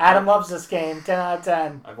 Adam loves this game. 10 out of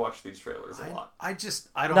 10. I've watched these trailers a lot. I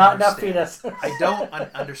don't Not enough understand. fetus. I don't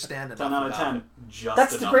understand enough 10 out of about 10. it. Just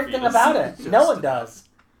That's the enough great thing fetus. about it. Just No one enough. does.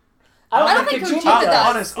 I don't think Kojima Kojima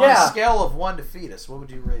does. does. On Yeah. a scale of 1 to fetus, what would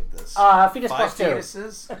you rate this? Fetus 5 plus 2.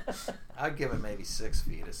 fetuses? I'd give it maybe 6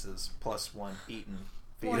 fetuses plus 1 eaten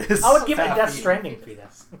fetus. I would give it a Fat Death fetus. Stranding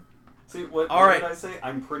fetus. See, what All right. did I say?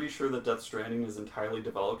 I'm pretty sure that Death Stranding is entirely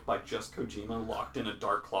developed by just Kojima locked in a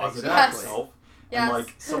dark closet by Exactly. himself. Yes. And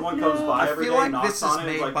like someone comes by I every feel day, like knocks this is on it, and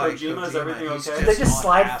made is like, by Kojima, is Kojima. everything He's okay? They just on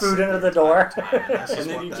slide acid food the under the entire door. time. That's And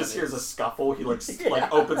then what he that just hears a is. scuffle. He like Yeah.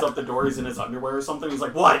 like opens up the door. He's in his underwear or something. He's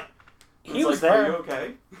like, "What?" And He it's was like, there. Are you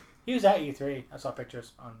okay? He was at E3. I saw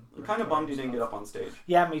pictures on. I'm kind of bummed he didn't get up on stage.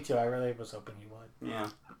 Yeah, me too. I really was hoping he would. Yeah.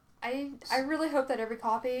 I really hope that every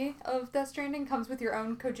copy of Death Stranding comes with your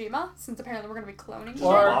own Kojima, since apparently we're going to be cloning Just shit.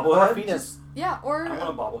 a bobblehead? fetus. Yeah, or I want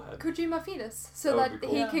a bobblehead. Kojima fetus, so That that would be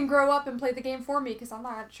cool. he Yeah. can grow up and play the game for me, because I'm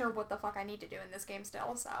not sure what the fuck I need to do in this game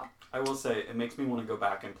still, so. I will say it makes me want to go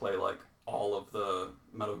back and play like all of the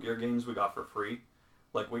Metal Gear games we got for free.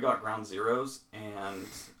 Like we got Ground Zeroes and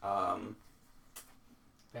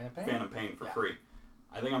Phantom Pain for free.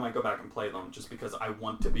 I think I might go back and play them just because I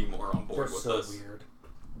want to be more on board They're with so this. weird.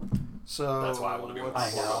 So That's why I want to be more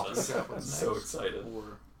what's- on board with what's this. happening I'm so next? excited.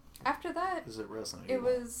 Or After that, is it Resident it Evil?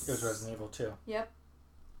 was... It was Resident Evil 2. Yep.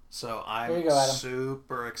 So There I'm you go, Adam.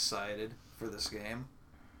 super excited for this game.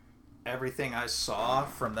 Everything I saw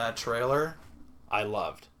from that trailer, I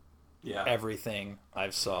loved. Yeah. Everything I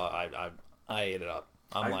saw, I ate it up.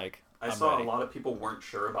 I'm I saw ready. a lot of people weren't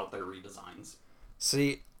sure about their redesigns.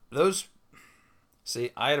 See,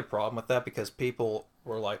 I had a problem with that because people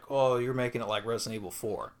were like, "Oh, you're making it like Resident Evil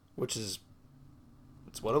 4," which is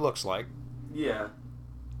it's what it looks like. Yeah.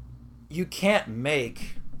 You can't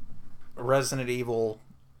make Resident Evil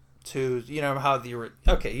 2, you know how the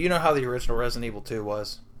original Resident Evil 2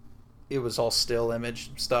 was? It was all still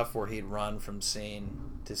image stuff where he'd run from scene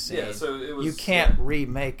to scene. Yeah, so it was... You can't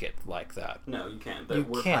remake it like that. No, you can't. You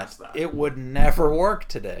We're can't. past that. It would never work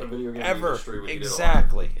today. The video game Ever. industry would eat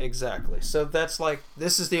it Exactly. So that's like,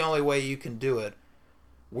 this is the only way you can do it.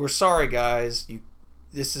 We're sorry, guys.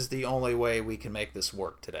 This is the only way we can make this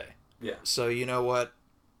work today. Yeah. So you know what?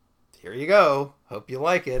 Here you go. Hope you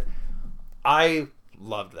like it. I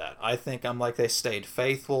loved that. I think they stayed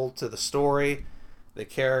faithful to the story, the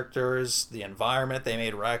characters, the environment. They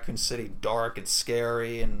made Raccoon City dark and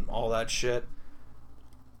scary and all that shit.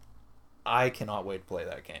 I cannot wait to play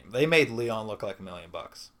that game. They made Leon look like $1 million.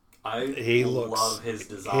 He love his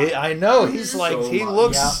design. I know. He's like, So he much.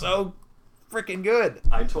 looks Yeah. so freaking good.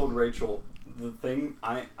 I told Rachel the thing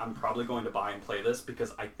I'm probably going to buy and play this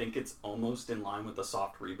because I think it's almost in line with the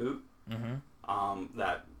soft reboot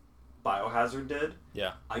that Biohazard did.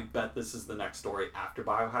 Yeah. I bet this is the next story after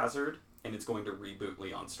Biohazard, and it's going to reboot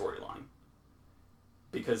Leon's storyline.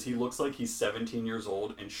 Because he looks like he's 17 years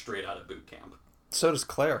old and straight out of boot camp. So does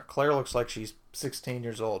Claire. Claire looks like she's 16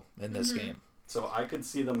 years old in this game. So I could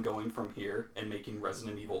see them going from here and making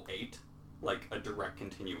Resident Evil 8 like a direct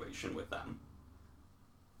continuation with them.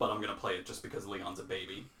 But I'm going to play it just because Leon's a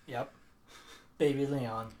baby. Yep. Baby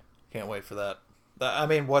Leon. Can't wait for that. I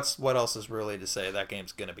mean, what else is really to say? That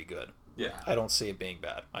game's gonna be good. Yeah. I don't see it being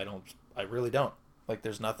bad. I really don't. Like,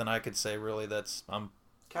 there's nothing I could say really I'm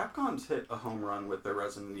Capcom's hit a home run with their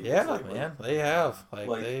Resident Evil. Yeah, lately. man, they have.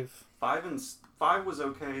 Like they've 5 was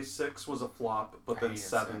okay, 6 was a flop, but then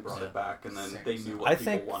 7 6. brought it back, and then 6. they knew what I people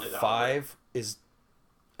think wanted out of 5 is,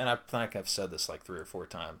 and I think I've said this like 3 or 4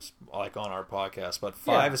 times, like on our podcast, but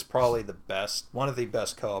 5 is probably one of the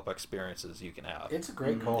best co-op experiences you can have. It's a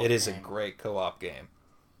great co-op. It is game. a great co-op game.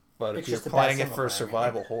 But It's if you're just a bad playing it single for player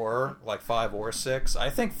survival horror, like 5 or 6, I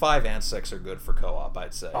think 5 and 6 are good for co-op,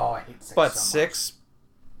 I'd say. Oh, I hate 6 but so 6,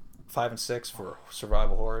 5 and 6 for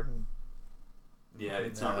survival horror. Yeah,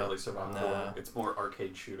 it's not really survival horror. It's more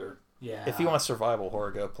arcade shooter. Yeah. If you want survival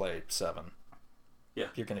horror, go play 7. Yeah.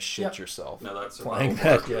 You're gonna shit yourself. No, that's playing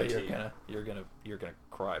survival that. horror. Yeah, you're gonna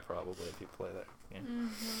cry probably if you play that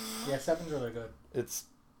game. Yeah, 7's really good.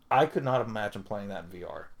 I could not imagine playing that in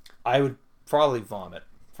VR. I would probably vomit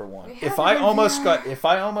for one. We If have I it in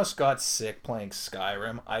almost got sick playing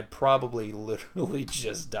Skyrim, I'd probably literally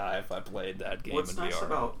just die if I played that game What's in nice VR.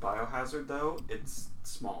 about Biohazard, though, it's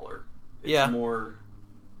smaller. It's Yeah. more...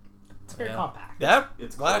 It's very compact.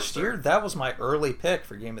 It's Last closer. year, that was my early pick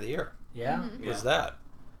for Game of the Year. Yeah. Was that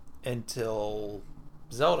until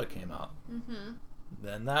Zelda came out? Mm-hmm.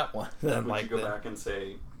 Then that one. Would Then you go back and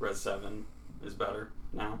say Res 7 is better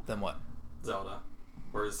now? Then what? Zelda.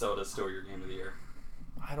 Or is Zelda still your Game of the Year?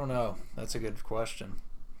 I don't know. That's a good question.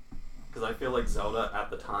 Because I feel like Zelda at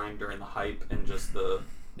the time, during the hype and just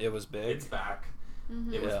It was big. it's back,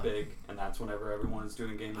 Mm-hmm. it was Yeah. big, and that's whenever everyone is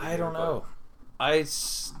doing Game of the Year. I don't but- know.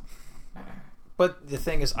 But the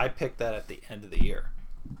thing is, I picked that at the end of the year.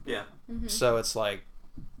 Yeah. Mm-hmm. So it's like,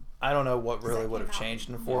 I don't know what really that would have came out changed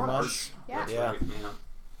in in 4 March. months. Yeah. That's Yeah. right, yeah.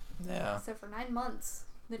 Yeah. So for 9 months,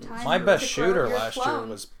 the time My to best grow shooter your last year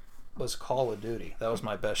clone. was Call of Duty. That was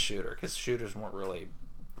my best shooter because shooters weren't really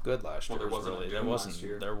good last Well, year. there wasn't a really, Doom last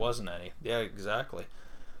year. there wasn't any. Yeah, exactly.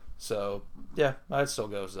 So yeah, I'd still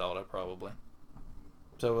go Zelda probably.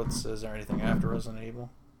 So is there anything after Resident Evil?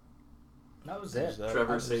 That was it.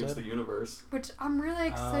 Trevor saves the universe. Which I'm really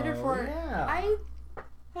excited Oh, for. yeah.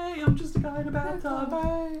 Hey, I'm just a guy in a bathtub.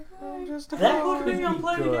 Hey, I'm just a That Look at could me, I'm be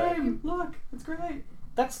playing good. a game. Look, it's great.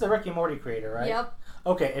 That's the Rick and Morty creator, right? Yep.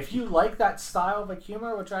 Okay, if you like that style of like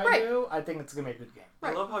humor, which I Right. do, I think it's gonna be a good game. I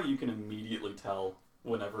Right. love how you can immediately tell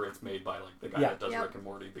whenever it's made by like the guy Yeah. that does Yep. Rick and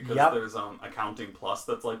Morty, because Yep. there's Accounting Plus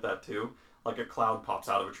that's like that too. Like a cloud pops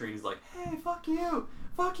out of a tree and he's like, "Hey, fuck you,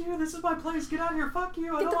 this is my place. Get out of here, fuck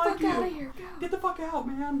you, I Get don't the like fuck you. out of here. Go. Get the fuck out,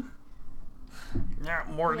 man." Yeah,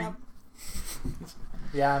 Morty. Yep.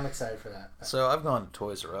 Yeah, I'm excited for that. So I've gone to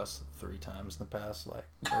Toys R Us 3 times in the past 4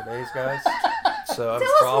 days, guys. So I have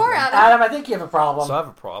Tell a us problem. more, Adam. Adam, I think you have a problem. So I have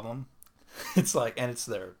a problem. It's like, and it's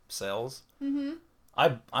their sales. Mm-hmm.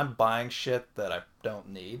 I'm buying shit that I don't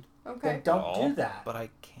need. Okay. Then don't at all, do that. But I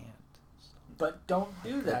can't. But don't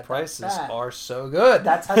do The that. prices That's bad. are so good.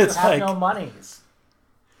 That's how you It's have like, no monies.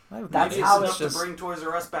 I have That's Maybe money. how it's it's enough just, to bring Toys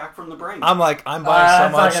R Us back from the brink. I'm buying so that's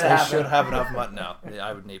not much gonna they happen. should have enough money. No,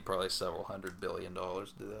 I would need probably several $100 billion to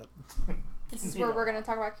do that. This is where we're going to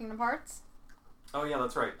talk about Kingdom Hearts. Oh yeah,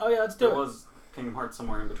 that's right. Oh yeah, let's do There it. was Kingdom Hearts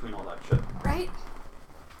somewhere in between all that shit. Right?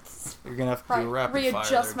 You're gonna have to Right. do rapid fire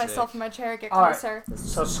Readjust there, myself Jake. in my chair, get All right. closer.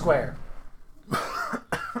 So Square.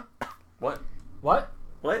 What? What?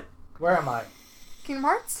 What? Where am I? Kingdom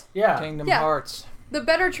Hearts? Yeah. Kingdom Yeah. Hearts. The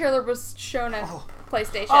better trailer was shown at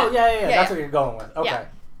PlayStation. Oh yeah. That's yeah. what you're going with. Okay. Yeah.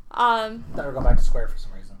 I thought we were going back to Square for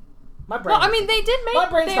some reason. My brain. Well, I mean, they did my make.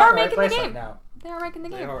 brain's They not are in the right making the place game. right now. They are making the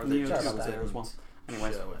They game. are. Neo They 2 just was there as well.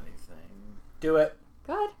 Anyways, show anything. Do it.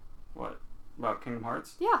 Good. what about Kingdom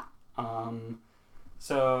Hearts? Yeah.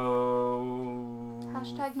 So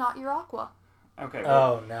Hashtag not your aqua. okay.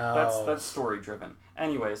 Well, Oh no. that's story driven.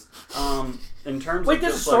 Anyways, in terms Wait, of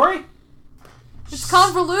there's a just, story? It's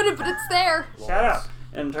convoluted, but it's there. Shut up.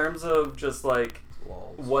 In terms of just like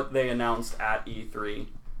Lols. what they announced at E3,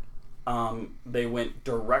 they went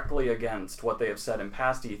directly against what they have said in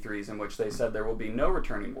past E3s, in which they said there will be no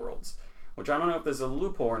returning worlds. Which I don't know if this is a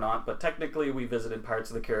loophole or not, but technically we visited Pirates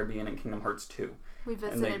of the Caribbean and Kingdom Hearts 2. We they-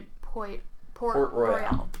 visited Port Port Royal.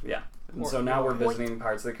 Royale. Yeah. And Port so now we're Royal. visiting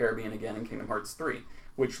Pirates of the Caribbean again in Kingdom Hearts 3,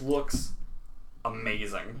 which looks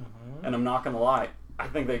amazing. And I'm not going to lie, I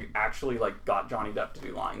think they actually got Johnny Depp to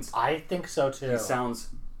do lines. I think so too. He sounds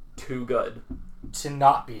too good. To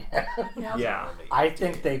not be. Yeah. I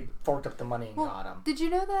think they forked up the money and Well, got him. did you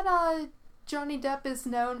know that Johnny Depp is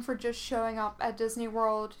known for just showing up at Disney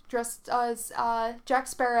World dressed as Jack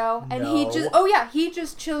Sparrow, and No. he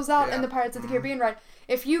just chills out in Yeah. the Pirates of the Caribbean ride.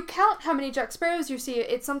 If you count how many Jack Sparrows you see,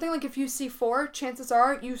 it's something like if you see 4, chances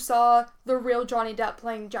are you saw the real Johnny Depp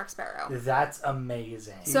playing Jack Sparrow. That's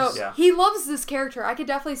amazing. So Yeah. he loves this character. I could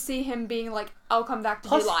definitely see him being like, "I'll come back to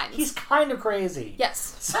Plus, do lines." he's kind of crazy.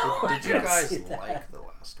 Yes. So Did you I can guys see that. like the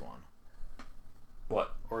last last one?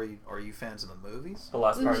 What? Or are you fans of the movies? The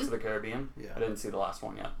last Pirates of the Caribbean? Yeah. I didn't see the last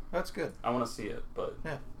one yet. That's good. I want to see it, but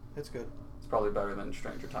Yeah, it's good. it's probably better than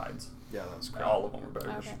Stranger Tides. Yeah, that was crap. All of them were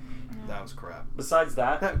better. Okay. That was crap. Besides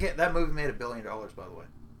that, That movie made $1 billion, by the way.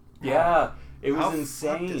 yeah, it was How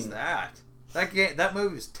insane. fucked is that? That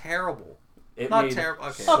movie was terrible. It Not made terrible.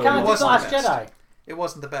 Okay, Oh, so kind of much the Last best. Jedi. It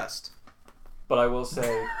wasn't the best. But I will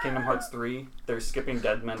say, Kingdom Hearts 3, they're skipping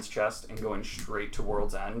Dead Man's Chest and going straight to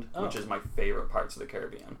World's End, which Oh. is my favorite parts of the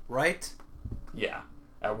Caribbean. Right? Yeah.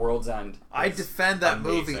 At World's End. I it's defend that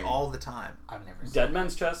amazing. movie all the time. I've never seen Dead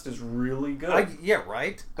Man's Chest is really good. Yeah,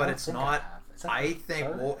 right? I But don't it's think not... I have. Is that I the think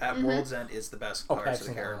third? at World's End is the best Okay, Pirates I've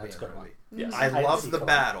of the seen that one. Caribbean That's a good movie. Yes. I didn't love see the four.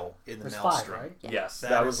 battle in the There's Maelstrom. 5, right? Yes, That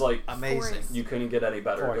that is was like... amazing. You couldn't get any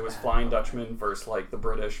better. Four It was bad. Flying Dutchman versus like the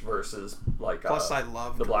British versus like Plus, I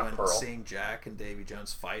loved the Black when Pearl. seeing Jack and Davy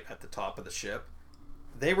Jones fight at the top of the ship.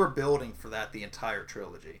 They were building for that the entire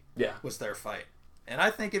trilogy. Yeah. Was their fight, and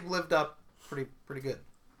I think it lived up pretty good.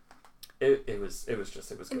 It was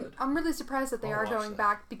good. I'm really surprised that they I'll are watch going that.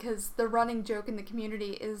 back because the running joke in the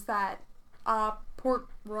community is that Port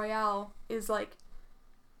Royale is like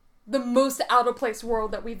the most out of place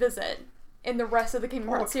world that we visit in the rest of the Kingdom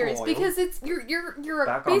Hearts Port series Royal. because it's you're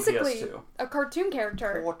Back on basically PS2. a cartoon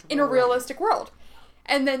character Port in a Royal. realistic world,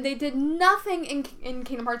 and then they did nothing in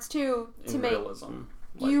Kingdom Hearts 2 to In make realism.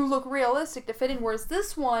 you look realistic to fit in, whereas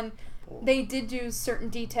this one they did do certain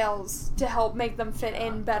details to help make them fit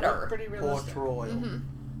in better. Pretty Port realistic. Royal.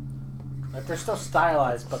 Like, they're still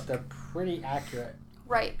stylized, but they're pretty accurate.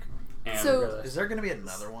 Right. And So- Realistic. Is there going to be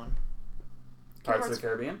another one? Pirates of the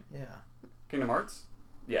Caribbean? Yeah, Kingdom Hearts?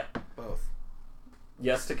 Yeah. both.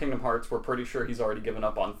 Yes to Kingdom Hearts. We're pretty sure he's already given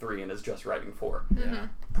up on 3 and is just writing 4. Yeah.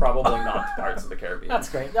 Probably not to Pirates of the Caribbean. That's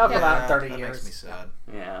great. That'll come out in 30 that years. makes me sad.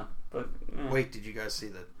 Yeah, but Wait, did you guys see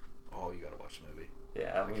that? Oh, you got to watch the movie.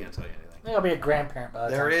 yeah, I can't tell you anything. There'll be a grandparent by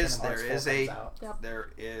the There time is- Kingdom Hearts there 4 is a- comes out. Yep. There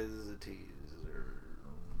is a teaser.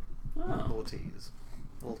 Oh. Little tease.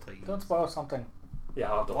 Little tease. Don't spoil something. Yeah,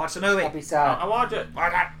 I'll have to Watch the movie. I'll be sad. I'll watch it.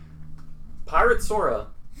 Pirate Sora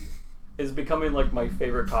is becoming like my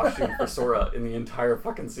favorite costume for Sora in the entire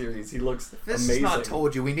fucking series. He looks This amazing. is not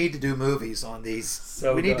told you. We need to do movies on these.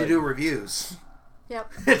 So we need to good. do reviews.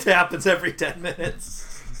 Yep. It happens every 10 minutes.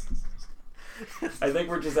 I think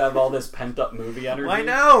we're just have all this pent up movie energy. I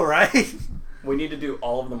know, right? We need to do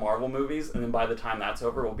all of the Marvel movies, and then by the time that's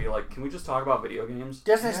over, we'll be like, can we just talk about video games?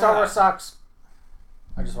 Disney Star Yeah. Wars sucks.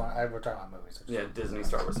 We're talking about movies. Yeah, Disney,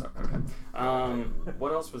 Star Wars. Okay.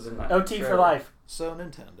 What else was in that? OT for trailer? life. So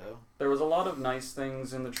Nintendo. There was a lot of nice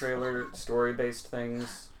things in the trailer, story-based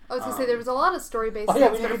things. I was gonna say there was a lot of story-based Oh, yeah,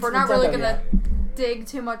 things, we but didn't if we're get not to really Nintendo gonna yet. dig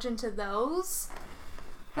too much into those,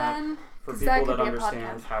 then For 'cause people that that, could be a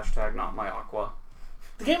understand, podcast. hashtag not my aqua.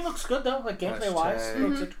 The game looks good though, like gameplay wise. It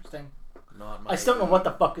looks Hashtag- interesting. Not my I still don't know what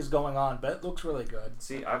the fuck is going on, but it looks really good.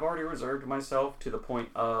 See, I've already reserved myself to the point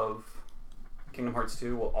of Kingdom Hearts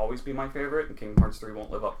 2 will always be my favorite, and Kingdom Hearts 3 won't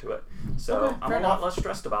live up to it. So Okay, I'm fair a lot enough. less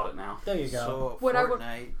stressed about it now. There you go. So What I would-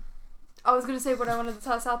 Fortnite. I was gonna say what I wanted to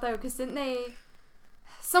toss out though, because didn't they?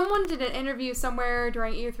 Someone did an interview somewhere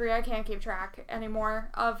during E3. I can't keep track anymore.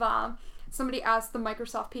 Of somebody asked the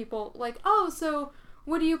Microsoft people, like, "Oh, so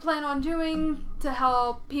what do you plan on doing to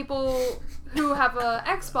help people who have a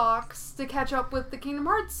Xbox to catch up with the Kingdom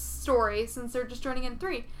Hearts story since they're just joining in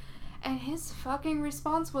 3?" And his fucking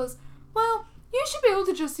response was, "Well, you should be able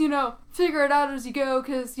to just, figure it out as you go,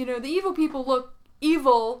 because, the evil people look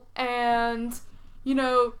evil, and,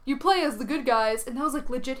 you play as the good guys." And that was, like,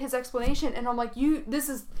 legit his explanation. And I'm like, this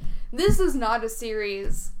is not a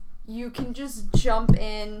series. You can just jump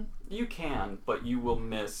in. You can, but you will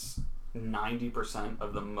miss 90%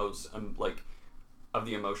 of the most, of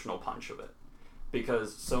the emotional punch of it.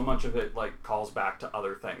 Because so much of it, calls back to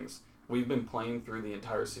other things. We've been playing through the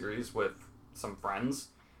entire series with some friends,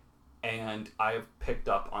 and I have picked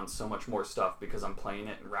up on so much more stuff because I'm playing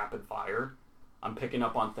it in rapid fire. I'm picking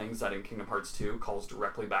up on things that in Kingdom Hearts 2 calls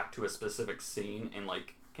directly back to a specific scene in,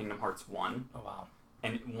 Kingdom Hearts 1. Oh wow.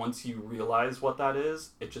 And once you realize what that is,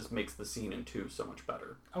 it just makes the scene in 2 so much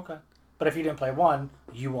better. Okay. But if you didn't play 1,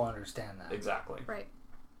 you will understand that. Exactly. Right.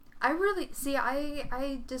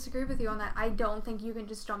 I disagree with you on that. I don't think you can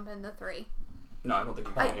just jump into 3. No, I don't think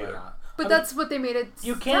you can Probably either. not. But I that's what they made it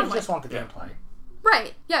You can sound if you just like. want the Yeah. gameplay.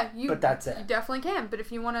 Right, yeah. But that's it. You definitely can. But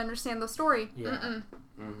if you want to understand the story, Yeah.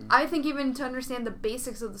 Mm-hmm. I think even to understand the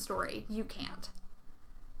basics of the story, you can't.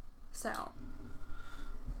 So.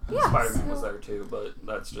 Yeah. Spider-Man was so- there too, but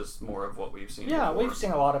that's just more of what we've seen Yeah, before. we've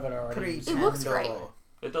seen a lot of it already. It looks great.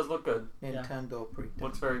 It does look good. Nintendo pretty.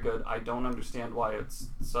 Looks very good. I don't understand why it's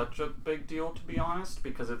such a big deal, to be honest,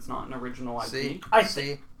 because it's not an original IP.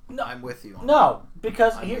 See, No. I'm with you. No,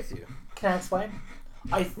 because I'm here. with you. Can I explain?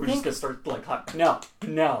 I We're just think gonna start like clap.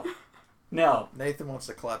 No. Nathan wants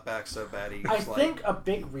to clap back so bad. He's I like, think a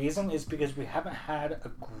big reason is because we haven't had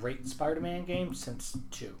a great Spider-Man game since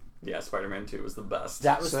 2. Yeah, Spider-Man 2 was the best.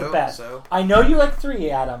 That was So- the best. so? I know you like 3,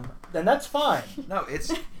 Adam. Then that's fine. no,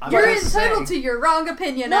 it's. I'm You're just entitled saying, to your wrong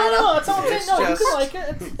opinion, No, Adam. no, it's all I'm saying. It's No, you just- can like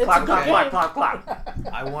it. It's clap, a clap, good clap, game. clap,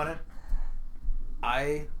 clap.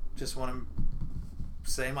 I just want to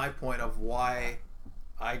say my point of why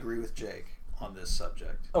I agree with Jake on this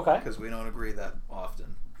subject. Okay. Because we don't agree that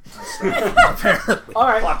often. Apparently. All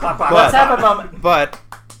right. Clap, clap, clap. Let's have a moment. But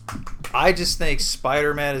I just think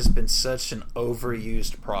Spider-Man has been such an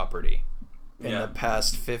overused property in Yeah. the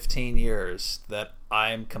past 15 years that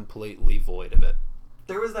I'm completely void of it.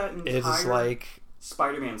 There was that entire It's like,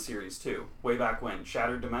 Spider-Man series too, way back when.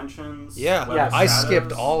 Shattered Dimensions. yeah, Web of Yes. I Shadows.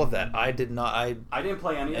 skipped all of that. I did not. I didn't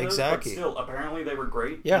play any of Exactly. those, but still, apparently they were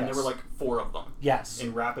great. Yes. And there were like 4 of them Yes.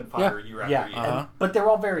 in rapid fire year after Yeah. year. Uh-huh. But they're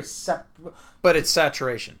all very separate. But it's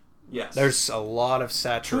saturation. Yes. There's a lot of 2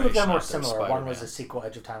 saturation. of them were out there, similar. One was Spider-Man. a sequel.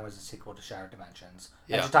 Edge of Time was a sequel to Shattered Dimensions.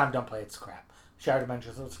 Yeah. Edge of Time, don't play. It's crap. Shattered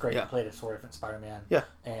Dimensions was great. Yeah. I played a sort of different Spider-Man. Yeah.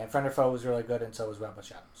 And Friend or Foe was really good, and so was Web of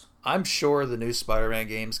Shadows. I'm sure the new Spider-Man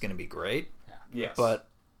game is going to be great, Yes. but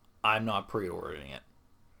I'm not pre-ordering it.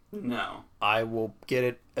 no. I will get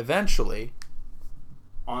it eventually.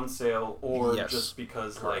 On sale, or Yes. just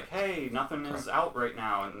because Correct. like, hey, nothing is out right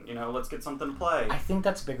now, and let's get something to play. I think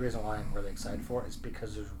that's a big reason why I'm really excited for it, is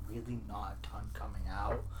because there's really not a ton coming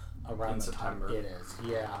out around In the September. time it is.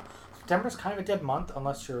 Yeah. September's kind of a dead month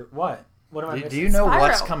unless you're... What? What am I Do missing? you know Spyro.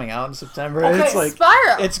 what's coming out in September? Okay, It's like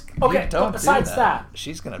Spyro. it's Okay, you don't but besides do that-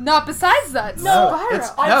 She's gonna Not besides that. No, Spyro.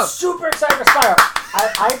 it's- I'm No. super excited for Spyro.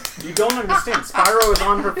 I You don't understand. Spyro is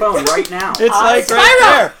on her phone right now. It's like Spyro! right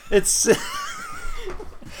there. It's.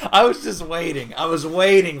 I was just waiting. I was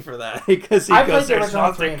waiting for that because he played goes. the There's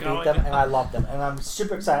original 3 nothing and beat going. them, and I love them, and I'm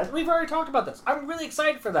super excited. We've already talked about this. I'm really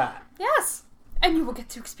excited for that. Yes. And you will get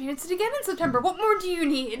to experience it again in September. What more do you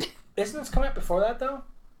need? Isn't this coming out before that, though?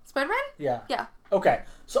 Spider-Man? Yeah. Yeah. Okay,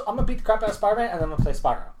 so I'm gonna beat the crap out of Spider-Man, and then I'm gonna play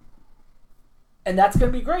Spyro. And that's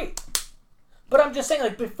gonna be great. But I'm just saying,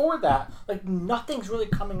 like, before that, like, nothing's really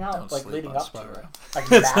coming out, Don't like, sleep leading on up to Spyro. it. Like,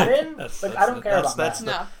 That's Madden? that's- Like, that's I don't the- care about that's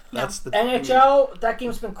Madden. No. That's the NHL, that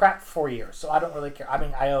game's been crap for 4 years, so I don't really care. I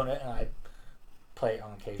mean, I own it, and I play it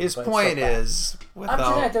on occasion. His but it's point still crap. is I'm saying that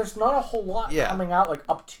without there's not a whole lot Yeah. coming out like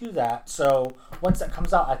up to that. So once that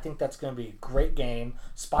comes out, I think that's going to be a great game.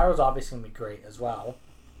 Spyro's obviously going to be great as well.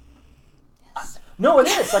 No, it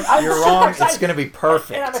is. Like I'm you're super wrong. excited. It's going to be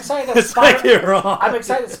perfect. And I'm excited that It's Spyro. like you're wrong. I'm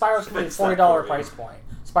excited that Spyro's going to be a Fix that $40 for price you. point.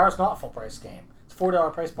 Spyro's not a full price game. It's a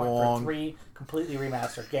 $40 price point Wrong. for 3 completely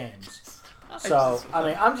remastered games. So I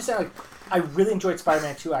mean, I'm just saying, like, I really enjoyed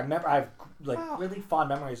Spider-Man 2. I remember I have like really fond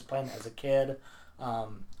memories of playing it as a kid.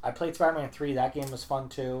 I played Spider-Man 3. That game was fun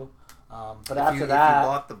too. But after if you that,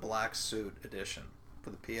 bought the Black Suit edition for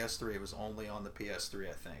the PS3, it was only on the PS3,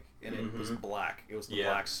 I think, and it was black. It was the Yeah.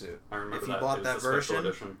 Black Suit. I remember If you that. bought It was that the special version,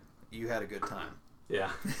 edition. you had a good time. Yeah.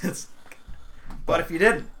 But if you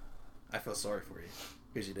didn't, I feel sorry for you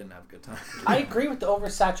because you didn't have a good time. I agree with the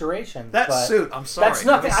oversaturation. That but, suit, I'm sorry. That's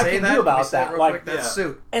nothing Let me I say can that. do Let me about say it that. real Like, quick. That Yeah.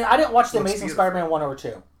 suit. and I didn't watch The Looks Amazing beautiful. Spider-Man 1 or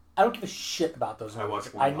 2. I don't give a shit about those I movies.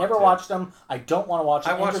 watched one I and never two. watched them. I don't want to watch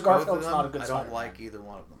them. I watched Andrew both of Garfield's them. not a good I Spider-Man. don't like either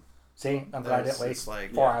one of them. See, I'm glad I didn't waste It's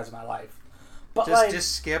like 4 hours of my life. But just like,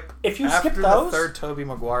 just skip. if you after skip those- the third Tobey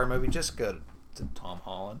Maguire movie, just go to Tom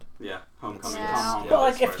Holland. Yeah. Homecoming. Yeah. Tom Holland but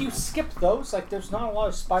as like, if you Spider-Man. skip those, like, there's not a lot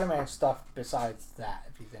of Spider-Man stuff besides that.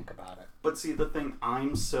 If you think about it. But see, the thing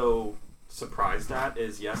I'm so surprised at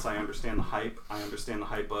is, yes, I understand the hype. I understand the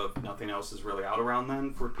hype of nothing else is really out around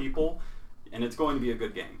then for people, and it's going to be a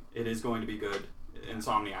good game. It is going to be good.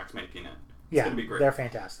 Insomniac's making it. It's Yeah, going to be great. they're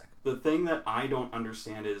fantastic. The thing that I don't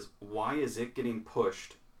understand is, why is it getting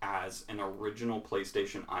pushed as an original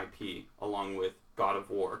PlayStation IP along with God of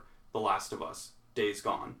War, The Last of Us, Days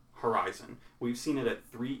Gone, Horizon? We've seen it at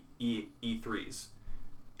 3 E3s.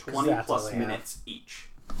 20 that's all plus they have. minutes each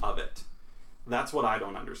of it. That's what I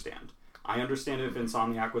don't understand. I understand if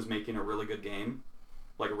Insomniac was making a really good game,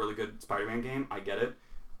 like a really good Spider-Man game, I get it.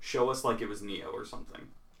 Show us like it was Neo or something.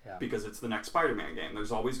 Yeah. Because it's the next Spider-Man game.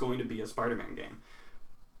 There's always going to be a Spider-Man game.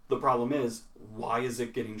 The problem is, why is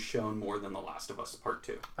it getting shown more than The Last of Us Part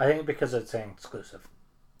 2? I think because it's an exclusive.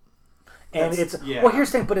 And That's- it's yeah. well. Here's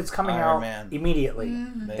the thing, but it's coming Iron out Man. immediately.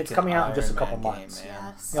 Make It's an coming out in just a Iron couple Man months. Game,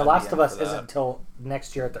 man. Yes. You know, I'd Last be of in Us for isn't that. until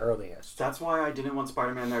next year at the earliest. That's why I didn't want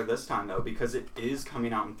Spider-Man there this time, though, because it is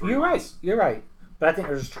coming out in 3 You're right. months. You're right. But I think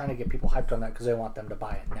they're just trying to get people hyped on that because they want them to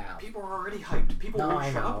buy it now. People are already hyped. People won't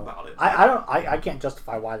shut up about it. I can't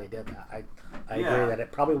justify why they did that. I Yeah. agree that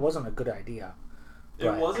it probably wasn't a good idea.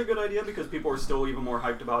 It was a good idea because people are still even more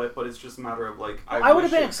hyped about it, but it's just a matter of like I would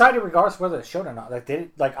have been excited regardless of whether it showed or not.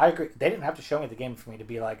 I agree. They didn't have to show me the game for me to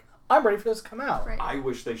be like, I'm ready for this to come out. Right. I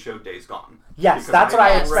wish they showed Days Gone. Yes, that's what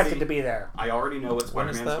I expected to be there. I already know what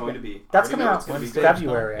Spider-Man's going to be. That's coming out in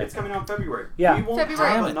February. It's coming out in February. Yeah. We won't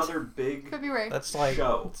have another big That's like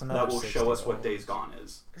show that will show us what Days Gone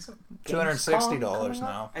is. $260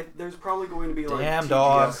 now. There's probably going to be like Damn,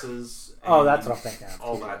 dog. TGS's Oh, that's what I'm thinking.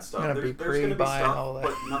 all that stuff. Gonna There's be going to be pre-buying stuff, all that.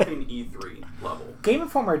 but nothing E3 level. Game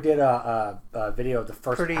Informer did a video of the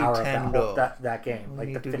first Pretty hour tendo. of that game,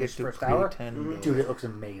 like the finished first hour. Dude, it looks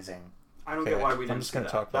amazing. I don't get why we I'm didn't just see gonna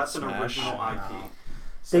that. talk about That's an Smash. original IP. No.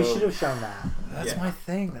 So, They should have shown that. That's my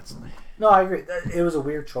thing. That's No, I agree. It was a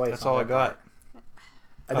weird choice. all I got.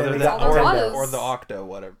 And then Other they than, got all there Nintendo. was. or the Octo,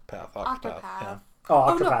 whatever path. Octopath. Yeah. Oh,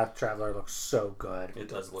 Oh, no. Octopath Traveler looks so good. It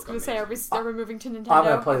does look I was gonna amazing. say, are we moving to Nintendo? I'm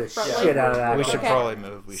gonna play the Front shit load? out of that. We should Okay. probably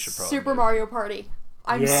move. Super Mario Party.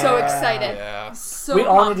 I'm Yeah. so excited. Yeah. So We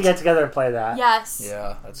all need to pumped. get together and play that. Yes.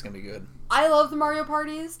 Yeah, that's gonna be good. I love the Mario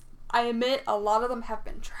parties. I admit a lot of them have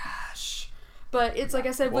been trash. But it's like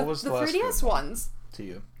I said What with was the the last 3DS good ones. To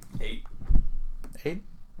you, 8. 8,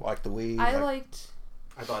 like the Wii. I like,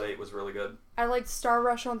 I thought 8 was really good. liked Star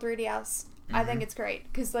Rush on 3DS. I think it's great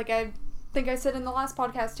because like I think I said in the last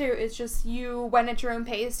podcast too, it's just you went at your own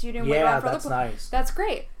pace. You didn't wait Yeah, around for that's other nice. That's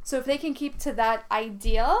great. So if they can keep to that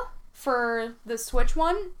idea for the Switch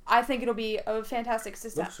one, I think it'll be a fantastic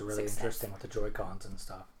success. Looks really interesting with the Joy-Cons and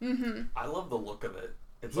stuff. Mm-hmm. I love the look of it.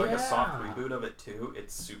 It's like a soft Yeah. reboot of it too.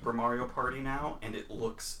 It's Super Mario Party now, and it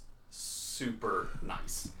looks super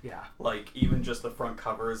nice. Yeah. Like even just the front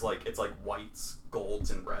cover is like it's like whites,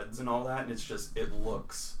 golds, and reds and all that, and it's just it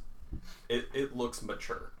looks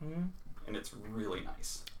mature, Mm-hmm. and it's really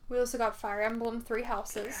nice. We also got Fire Emblem 3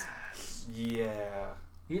 Houses. Yeah.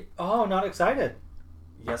 Oh, not excited.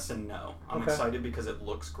 Yes and no. I'm Okay. excited because it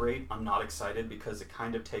looks great. I'm not excited because it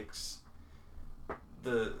kind of takes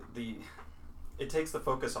it takes the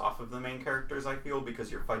focus off of the main characters, I feel,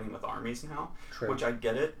 because you're fighting with armies now. True. Which I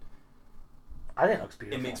get it. I think it looks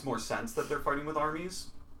beautiful. It makes more sense that they're fighting with armies,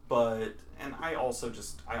 but and I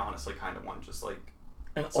honestly kind of want just like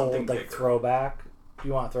an something old like bigger. throwback. Do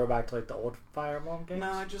you want to throw back to like the old Fire Emblem games?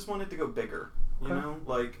 No, I just want it to go bigger. You Okay. know,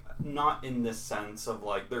 like not in this sense of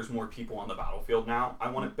like there's more people on the battlefield now. I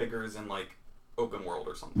want it bigger as in like open world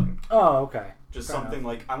or something. Oh, okay. Just Fair something enough.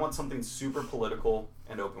 like I want something super political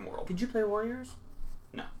and open world. Did you play Warriors?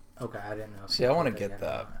 No. Okay, I didn't know. See, I want to They get did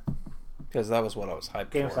that because that was what I was hyped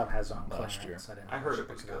GameStop for. has it on last clearance. year. I, didn't I know heard I it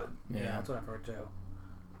was should pick good. up. Yeah. Yeah, that's what I've heard too.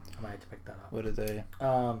 I might have to pick that up. What did they?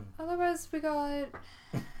 Otherwise, we got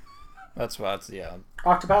That's yeah.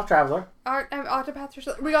 Octopath Traveler.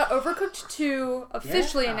 Octopath. We got Overcooked 2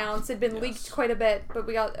 officially Yeah. announced. It'd been Yes. leaked quite a bit, but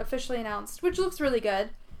we got officially announced, which looks really good.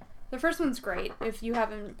 The first one's great if you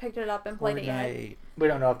haven't picked it up and played it yet. Fortnite. We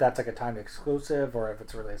don't know if that's like a timed exclusive or if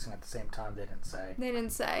it's releasing at the same time. They didn't say. They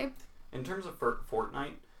didn't say. In terms of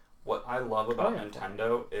Fortnite, what I love about yeah.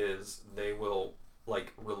 Nintendo is they will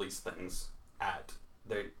like release things at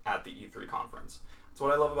the E3 conference. That's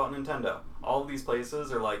what I love about Nintendo. All of these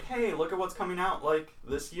places are like, hey, look at what's coming out like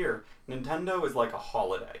this year. Nintendo is like a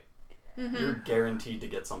holiday. Mm-hmm. You're guaranteed to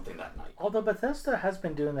get something that night. Although Bethesda has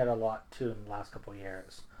been doing that a lot too in the last couple of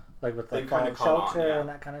years, like with They've like kinda Fallout caught on, Shelter yeah. and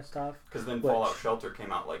that kind of stuff. Because then Which- Fallout Shelter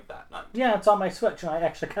came out like that night. Yeah, it's on my Switch, and I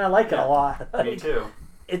actually kind of like it Yeah. a lot. Me too.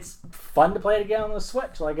 It's fun to play it again on the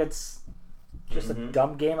Switch. Like it's just a Mhm.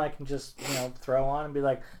 dumb game I can just throw on and be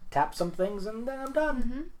like tap some things and then I'm done.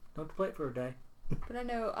 Mm-hmm. Don't have to play it for a day. But I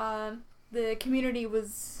know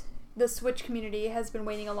the Switch community has been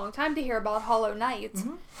waiting a long time to hear about Hollow Knight,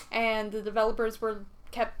 Mhm. and the developers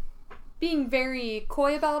kept being very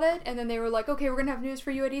coy about it, and then they were like, okay, we're gonna have news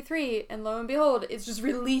for you at E3, and lo and behold, it's just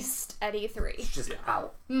released at E3. It's just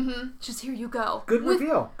out. Mm-hmm. Just here you go. Good With-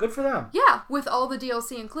 review. Good for them. Yeah, with all the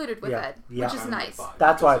DLC included with Yeah, it, yeah. which is I'm nice. fine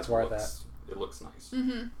That's why because it's worth It looks nice.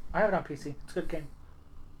 Mm-hmm. I have it on PC. It's a good game.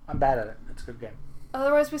 I'm bad at it. It's a good game.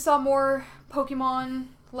 Otherwise, we saw more Pokemon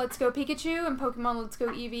Let's Go Pikachu and Pokemon Let's Go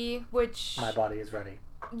Eevee, which, My body is ready.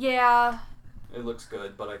 yeah, It looks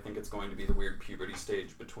good, but I think it's going to be the weird puberty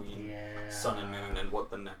stage between Yeah. Sun and Moon and what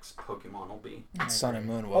the next Pokemon will be. Sun and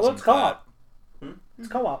Moon Although wasn't it's co-op. Hmm? It's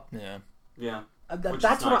co-op. Yeah. Yeah. That's Which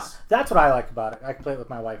is what nice. that's what I like about it. I can play it with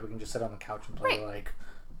my wife. We can just sit on the couch and play Right. like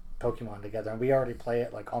Pokemon together, and we already play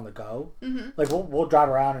it like on the go. mm-hmm. Like we'll drive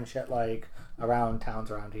around and shit like around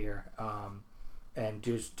towns around here, and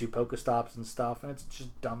do Pokestops and stuff, and it's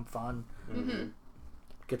just dumb fun. Mm-hmm.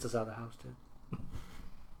 Gets us out of the house too.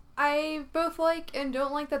 I both like and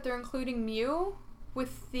don't like that they're including Mew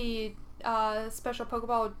with the special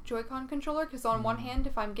Pokeball Joy-Con controller, because on one hand,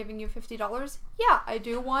 if I'm giving you $50, yeah, I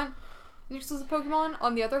do want an exclusive Pokemon.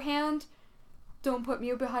 On the other hand, don't put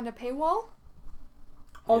Mew behind a paywall.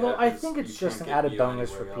 Although Yeah, I 'cause think you it's just can't an get added Mew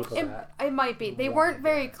bonus for anywhere else. people that... It might be. They want weren't it.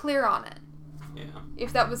 very clear on it. Yeah.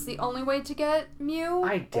 If that was the only way to get Mew.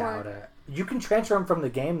 I doubt it. You can transfer them from the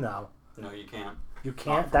game, though. No, you can't. You Not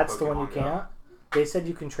can't? from That's the one you Pokemon Go. can't? They said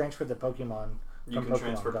you can transfer the Pokemon You from can Pokemon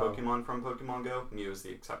transfer Go. Pokemon from Pokemon Go. Mew is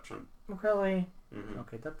the exception. Really? Mm-hmm.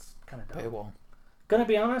 Okay, that's kind of dumb. Paywall. Gonna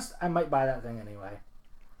be honest, I might buy that thing anyway.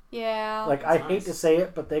 Yeah. Like, I That's hate nice. to say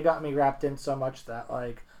it, but they got me wrapped in so much that,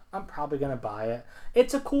 like, I'm probably gonna buy it.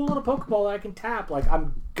 It's a cool little Pokeball that I can tap. Like,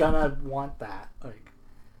 I'm gonna want that. Like,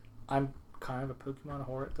 I'm kind of a Pokemon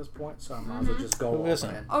whore at this point, so I might as well just go Who all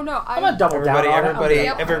isn't? in. Oh no, I'm gonna double down on Everybody, it.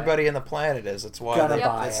 I'm gonna everybody in the planet is. That's why Gonna they,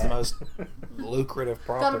 buy it's it. the most lucrative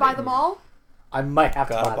property. gotta buy them all. I might have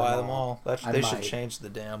to Gotta buy them all. That I they should might. change the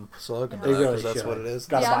damn slogan. They to that, really 'cause that's should. what it is.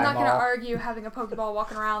 Gotta Yeah, I'm buy not them gonna all. argue having a Pokeball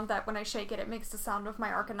walking around that when I shake it, it makes the sound of my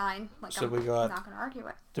Arcanine. Like, So I'm we got- not gonna argue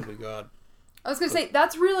it. Did we got I was gonna say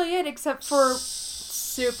that's really it, except for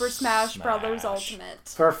Super Smash Brothers Smash. Ultimate.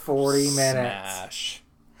 For 40 minutes. Smash.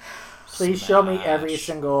 Please show me every Smash.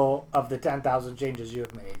 single of the 10,000 changes you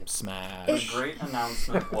have made. Smash. The great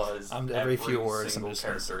announcement was I'm- every every few words, I'm single just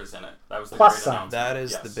gonna character is in it. That was the Plus great some. announcement. That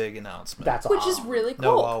is Yes. the big announcement. That's Which awesome. is really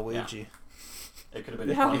No cool. Waluigi. It could have been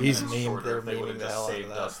Yeah. 20 He's minutes memed- shorter they're if they would have memeing the just hell out of saved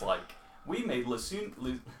that. us. Like, we made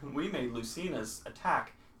Lucina's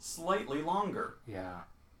attack slightly longer. Yeah.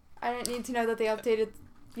 I didn't need to know that they updated,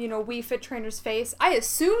 Wii Fit Trainer's face. I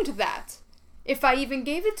assumed that. If I even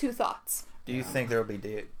gave it two thoughts. Do you think there will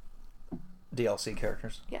be DLC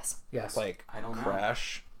characters Yes. Yes. like I don't know.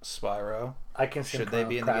 Crash, Spyro? I can see should they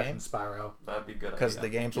be in the Crash game? and Spyro. That'd be good. Because the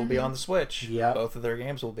games will be on the Switch. Yep. Both of their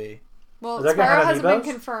games will be. Well, Are they gonna Spyro have hasn't been amiibos?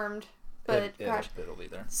 confirmed, but Crash. It'll be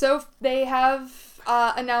there. So they have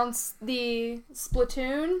announced the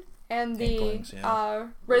Splatoon and the Inklings, yeah.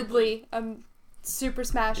 Ridley Super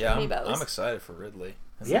Smash Yeah, amiibos. I'm excited for Ridley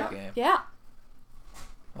in Yeah. the game. Yeah.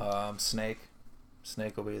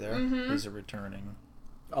 Snake will be there. Mhm. He's a returning.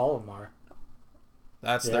 All of them are.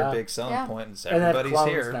 That's Yeah. their big selling Yeah. point. Is And they have everybody's clones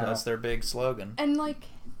here. now. That's their big slogan. And like,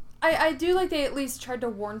 I do like they at least tried to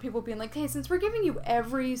warn people, being like, hey, since we're giving you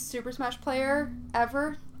every Super Smash player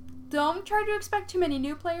ever, don't try to expect too many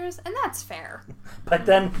new players, and that's fair. But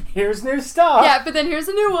then here's new stuff. Yeah, but then here's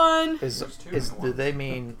a new one. Is There's two new do they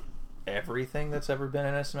mean everything that's ever been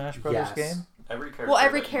in a Smash Brothers Yes. game? Every character. Well,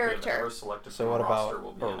 every that you could have character. ever selected So from what a roster about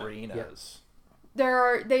will be in it. arenas?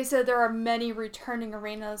 They said there are many returning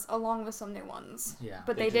arenas along with some new ones. Yeah.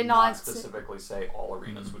 But They they did not not specifically say all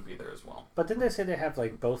arenas would be there as well. But didn't they say they have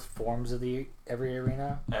like both forms of every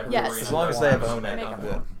arena? Every Yes. arena As long that as they have wants to Onet, make I'm up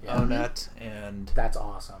good. for. Yeah. Onet and That's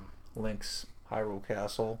awesome. Link's Hyrule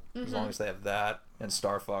Castle. As Mhm. long as they have that and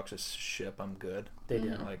Star Fox's ship, I'm good. They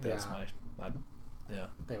do. Like that's yeah, my yeah.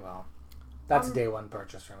 they will. That's a day one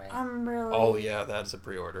purchase for me. I'm really. Oh yeah, that's a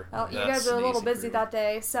pre-order. Well, you That's guys are a an little easy busy pre-order. that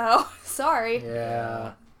day, so sorry.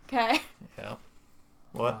 Yeah. Okay. Yeah.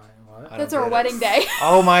 What? What? I That's don't our get wedding it. day.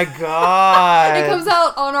 Oh my god! It comes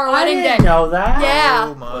out on our wedding I day. didn't know that. Yeah.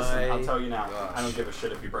 Oh my. Listen, I'll tell you now. gosh. I don't give a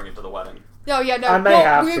shit if you bring it to the wedding. Oh yeah, no. I may well,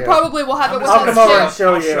 have we to. probably will have it I'm with just I'll come us over too. and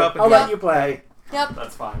show I'll you. show up and I'll go, let you play. Yep.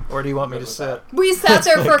 That's fine. Where do you want me Good to with sit? We sat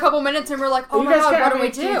there for a couple minutes and we're like, oh you my guys god, got what do we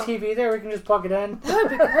MHD do? TV there? We can just plug it in. That would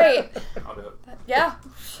be great. I'll do it. Yeah.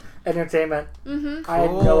 Entertainment. Mm-hmm. I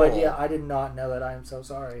had no Cool. idea. I did not know that. I am so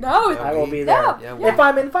sorry. No, I will be there. Yeah. Yeah, If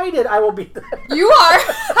I'm invited, I will be there. you are.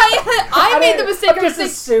 I made the mistake I'm of just saying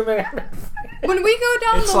assuming I'm invited. when we go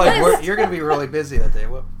down It's the like list. you're gonna be really busy that day.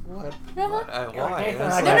 What? Uh-huh. Why? Nathan,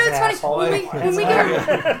 That's I No, like- no, it's funny. asshole. When we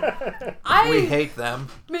go- I we hate them.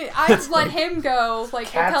 I let him go. Like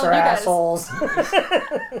Cats tell are you guys. assholes.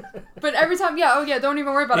 But every time, don't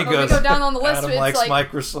even worry about He it. When we goes, go down on the list, Adam it's likes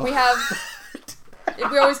like Microsoft. we have.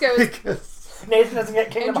 We always go with Nathan doesn't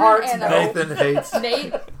get Kingdom Andrew Hearts. and No. Nathan hates.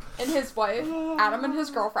 Nate and his wife, Adam and his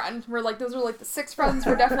girlfriend. We're like, those are like the 6 friends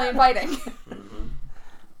we're definitely inviting. Mm-hmm.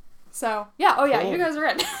 So yeah, Cool. you guys are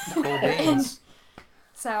in. Cool beans.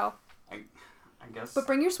 So, I guess. but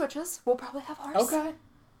bring your Switches. We'll probably have ours. Okay.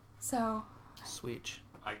 So Sweet.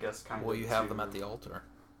 I guess kind Will of. you have them at the altar?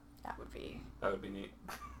 that would be neat.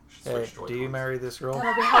 Should Hey, switch do you Joy-Cons. marry this girl?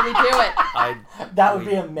 that'll be how we do it. I. That would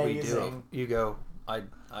we- be we do. amazing. You go.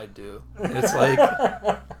 I do. It's like,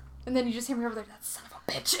 And then you just hear me over there. That son of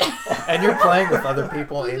a bitch. and you're playing with other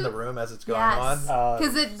people in the room as it's going Yes. on.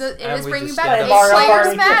 Because it And is we bringing just back stand a up- Mario player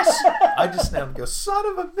Party. smash. I just stand and go, son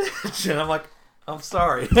of a bitch, and I'm like, I'm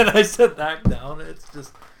sorry, and I sit back down. It's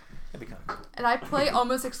just, That'd be kind of cool. And I play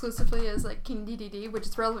almost exclusively as like King DDD, which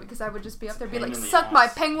is relevant because I would just be up there, be Pain like, in the "Suck ass. my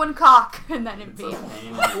penguin cock," and then it'd It's be. a pain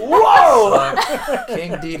in the ass. Whoa!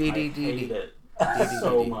 King I hate DDD. it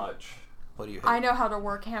so much. What do you hate? I know how to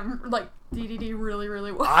work him like DDD really,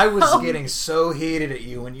 really well. I was getting so heated at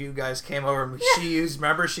you when you guys came over. She used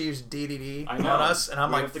DDD I on know. us, and I'm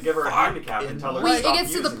We like, have to give her a handicap and tell her It to stop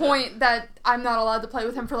gets to the using point that I'm not allowed to play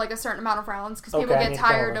with him for like a certain amount of rounds because people Okay, I get need to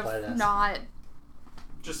come tired over and play of this. not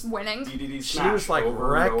Just winning. DDD She smash was, like,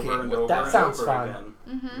 over and wrecking. over and over That and sounds over fun.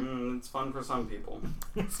 again. It's fun for some people.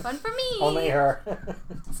 It's fun for me. Only her.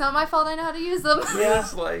 It's not my fault. I know how to use them. Yeah.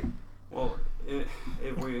 It's like, Well, if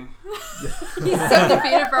we He's so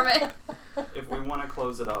defeated from it. if we want to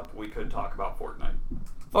close it up, we could talk about Fortnite.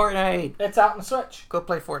 Fortnite. It's out on the Switch. Go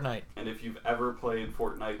play Fortnite. And if you've ever played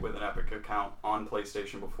Fortnite with an Epic account on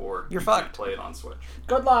PlayStation before, You're you can't fucked. play it on Switch.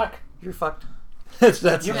 Good luck. You're fucked. that's You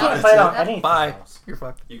not- can't that's play it on it. anything Bye. else. You're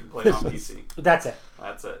fucked. You can play it on PC. That's it.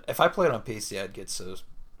 That's it. If I played on PC, I'd get so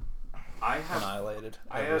I have annihilated.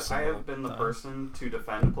 I every have single been the time. person to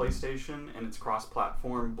defend PlayStation and its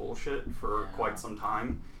cross-platform bullshit for quite some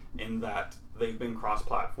time, in that they've been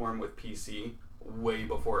cross-platform with PC way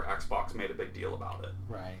before Xbox made a big deal about it.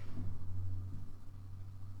 Right.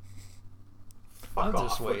 Fuck I'm off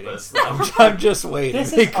just with waiting. this. I'm just waiting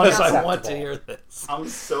This is because I want unacceptable. to hear this. I'm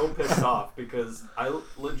so pissed off because I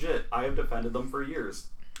have defended them for years.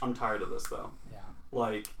 I'm tired of this though. Yeah.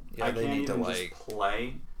 Like Yeah, I they can't need to, even like- just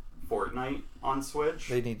play Fortnite on Switch.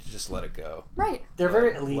 They need to just let it go. Right. They're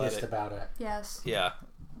very Let elitist it- about it. Yes. Yeah.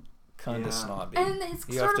 Kind Yeah. of snobby. And it's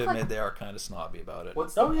You sort have to of like admit they are kind of snobby about it.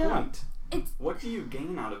 What's the Oh, yeah. point? it's What do you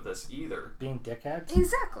gain out of this either? Being dickheads.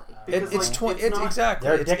 exactly. Because, It's like, it's not- exactly.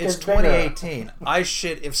 Their It's dick is bigger. 2018.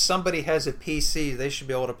 If somebody has a PC, they should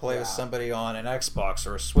be able to play with Yeah. somebody on an Xbox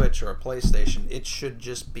or a Switch or a PlayStation. It should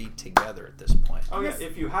just be together at this point. Oh yeah,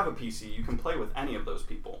 if you have a PC, you can play with any of those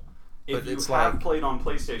people. If But you it's have like- played on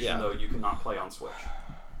PlayStation Yeah. though, you cannot play on Switch.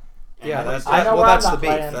 And Yeah, that's that's I know well, where that's I'm the not beef.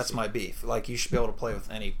 playing. That's my beef. Like you should be able to play with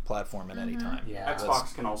any platform at any time. Yeah.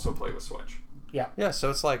 Xbox can also play with Switch. Yeah, so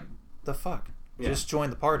it's like the fuck. Yeah. Just join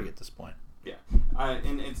the party at this point. Yeah,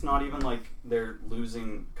 and it's not even like they're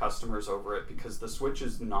losing customers over it because the Switch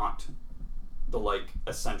is not the like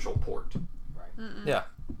essential port. Right. Yeah.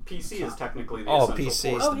 PC is technically the Oh, essential PC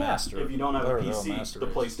port. is Oh, the yeah. master. If you don't have a they're the PC, master the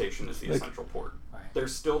race. PlayStation is the Like- essential port. Right. They're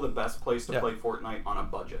still the best place to Yeah. play Fortnite on a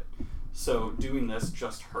budget. So doing this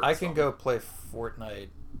just hurts. I can them. go play Fortnite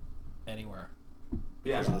anywhere Yeah.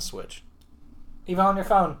 because of the Switch. Even on your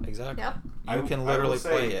phone. Exactly. Yep. You can literally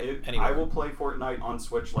play it anywhere. I will play Fortnite on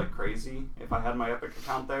Switch like crazy if I had my Epic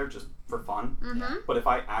account there just for fun. Mm-hmm. But if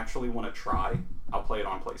I actually want to try, I'll play it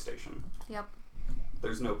on PlayStation. Yep.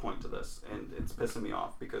 There's no point to this, and it's pissing me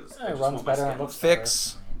off because I It just runs want my better and skins. looks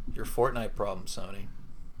Fix your Fortnite problem, Sony.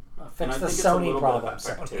 better. And Fix I the think it's a Sony little problem, bit of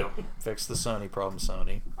Epic, Sony. too. Fix the Sony problem,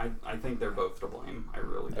 Sony. I think they're both to blame. I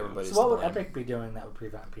really do. Everybody's- So what would blame. Epic be doing that would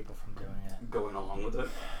prevent people from doing it? Going along with it,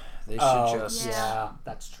 They should Oh, just. yeah,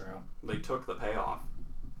 that's true. they took the payoff,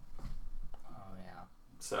 Oh, yeah.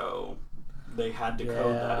 so they had to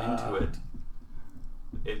code that Yeah. into it.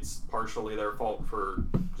 It's partially their fault for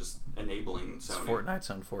just enabling It's Sony.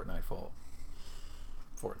 Fortnite's own Fortnite fault.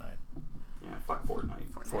 Fortnite. Yeah, fuck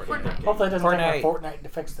Fortnite. Fortnite. I hate that game. Hopefully it doesn't take Fortnite. Fortnite to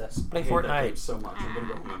fix this. Play I hate that game Fortnite. so much. I'm gonna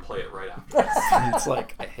go home and play it right after this. It's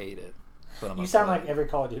like I hate it. But I'm You gonna sound play like it. every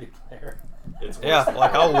Call of Duty player. It's worse Yeah, than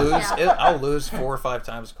like I'll lose. Yeah. I'll lose 4 or 5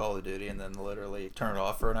 times Call of Duty, and then literally turn it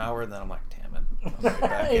off for an hour, and then I'm like, damn it, I'm right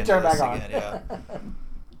back You into turn this back on. again. Yeah,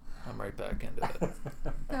 I'm right back into it.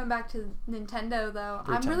 Going back to Nintendo though,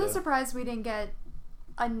 I'm really Nintendo. surprised we didn't get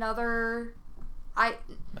another.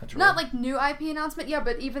 Metroid, Not like new IP announcement, yeah,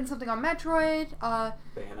 but even something on Metroid.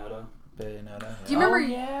 Bayonetta. Bayonetta. Do you yeah. remember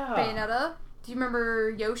yeah. Bayonetta? Do you remember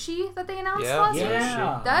Yoshi that they announced Yeah, last yeah. year?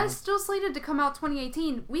 Yeah. That is still slated to come out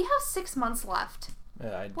 2018. We have 6 months left. Yeah,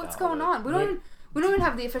 I What's doubt going it. on? We don't even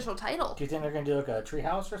have the official title. Do you think they're going to do like a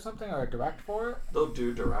treehouse or something or a direct for it? They'll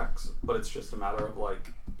do directs, but it's just a matter of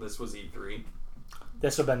like this was E3.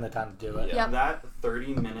 This would have been the time to do it. Yep. That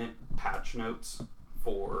 30-minute patch notes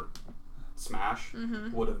for Smash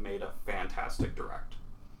Mm-hmm. would have made a fantastic direct.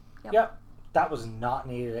 Yep. That was not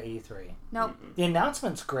needed at E3. Nope. The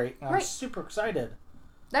announcement's great, and I'm Right. super excited.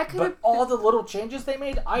 That could But have. all the little changes they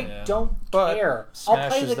made, I Yeah. don't But care. Smash I'll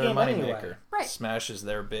play is the their game money anyway. maker. Right. Smash is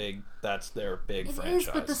their big. That's their big It franchise. is,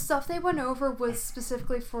 but the stuff they went over was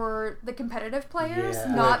specifically for the competitive players,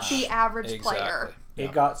 Yeah. not Which- the average exactly. player. It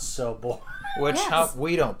Yeah. got so boring. Which Yes. how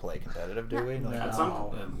we don't play competitive, do we? Like, No. At some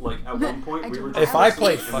No. like at one point I we do were not. just If I Honestly,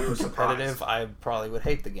 played and we fucking were competitive, surprised. I probably would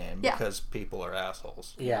hate the game Yeah. because people are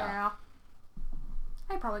assholes. Yeah.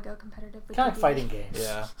 I'd probably go competitive with Kind of PvE. fighting games.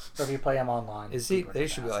 Yeah. So if you play them online, Is he? people are They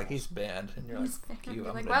should be like, assholes. he's banned, and you're He's like, banned. you. You're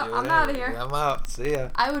I'm like, gonna well, do I'm it outta anyway. here. I'm out. See ya.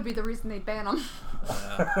 I would be the reason they'd ban him.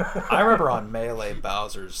 I remember on Melee,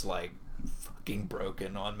 Bowser's like fucking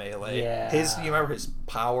broken on Melee. Yeah. You remember his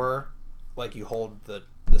power? Like you hold the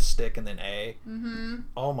stick and then A. Mm-hmm.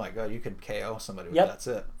 Oh my god, you could KO somebody with Yep. that's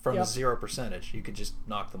it. From Yep. 0%, you could just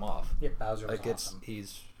knock them off. Yep, Bowser was Like awesome.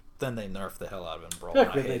 Then they nerfed the hell out of him, bro. I feel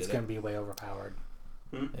like I Ridley's hated going it. to be way overpowered.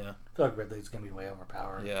 Yeah. I feel like Ridley's going to be way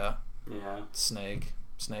overpowered. Yeah. Yeah. Snake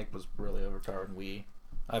was really overpowered in Wii.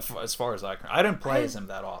 As far as I didn't play as him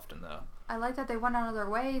that often though. I like that they went out of their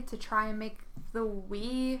way to try and make the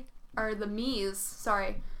Wii or the Mii's,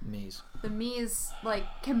 the Mii's like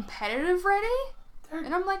competitive ready.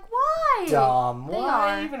 And I'm like, why? Dumb. They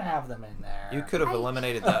Why are. even have them in there? You could have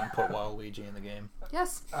eliminated that and put Waluigi in the game.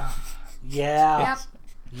 Yes. Yeah. Yep.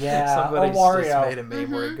 Yeah. Somebody's or just Wario. made a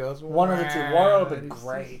meme where he goes, One of the two. Wario would be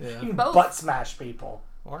great. Yeah. You can Both. butt smash people.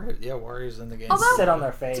 Wario's in the game. Although- Sit on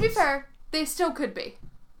their face. To be fair, they still could be.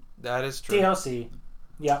 That is true. DLC.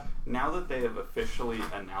 Yep. Now that they have officially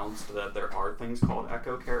announced that there are things called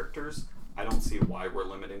Echo characters, I don't see why we're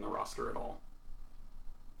limiting the roster at all.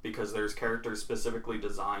 Because there's characters specifically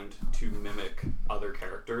designed to mimic other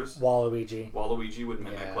characters. Waluigi. Waluigi would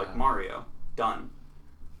mimic Yeah. like Mario. Done.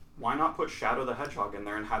 Why not put Shadow the Hedgehog in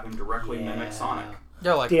there and have him directly Yeah. mimic Sonic?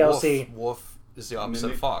 Yeah, like DLC. Wolf is the opposite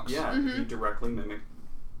Mimic- of Fox. Yeah, he directly mimic.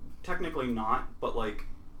 Technically not, but like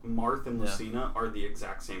Marth and Yeah. Lucina are the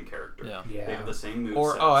exact same character. Yeah. Yeah. They have the same moves.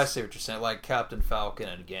 Or I see what you're saying. Like Captain Falcon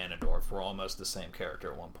and Ganondorf were almost the same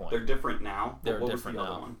character at one point. They're different now. but They're what different was the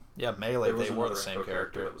now. other one? Yeah, Melee There was they were the another same Echo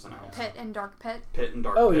character. that was announced. Pit and Dark Pit. Pit and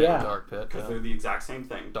Dark Oh, Pit. yeah. Dark Pit. Because they're the exact same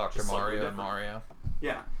thing. Dr. just slightly Mario and different. Mario.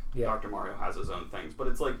 Yeah. Yeah. Dr. Mario has his own things, but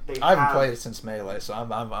it's like they I haven't have, played it since Melee, so I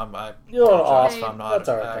You're apologize if off. I'm not That's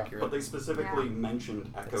all right, though. accurate. but they specifically Yeah.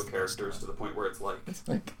 mentioned Echo characters to the point where it's like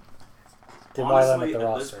Then why limit honestly, the at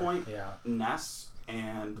roster? this point, Yeah. Ness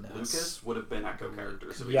and Ness. Lucas would have been Echo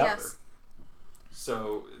characters of each Yep. other. Yes.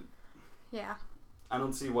 So Yeah. I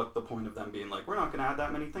don't see what the point of them being like, we're not going to add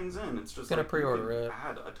that many things in. It's just Gonna like, pre-order you it. can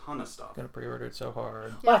add a ton of stuff. Gonna pre-order it so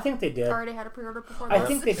hard. Well, I think they did. Already had a pre-order before I this.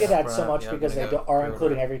 think they did add so Yeah, much yeah, because they I'm gonna go are pre-order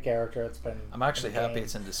including it. every character. It's been. I'm actually in the happy game.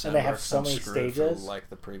 it's in December. And they have 'cause so I'm many screwed stages. for like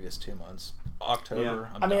the previous 2 months. October. Yeah.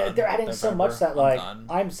 I'm I mean, done. they're adding so November, much that I'm like done.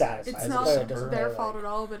 I'm satisfied. It's as a not player, it doesn't their really, fault like, at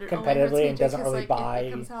all, but it competitively only hurts me and doesn't because, really like, buy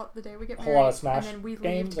it comes out the day we get a whole lot of married, Smash and then we leave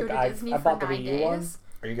games. to go Like to Disney I for bought the 9 Wii U one. days.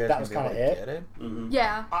 Are you guys That gonna was be able kinda to it. get it? Mm-hmm.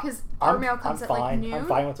 Yeah, because our mail I'm comes at fine. like noon. I'm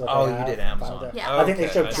fine with what Oh, they you have. did I'm fine Amazon. with it. Yeah. I think they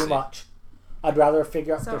Okay, showed I too see. much. I'd rather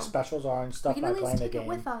figure out what their So, specials are and We stuff can by at least playing the take it game.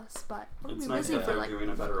 with us, but we'll It's be nice busy that for they're like doing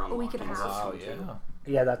a better a week and a unlocking half. Wow, system, too.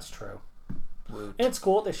 yeah. Yeah, that's true. Woot. And it's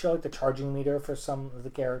cool. They show like the charging meter for some of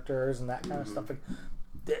the characters and that kind of stuff. Like,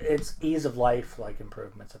 it's ease of life like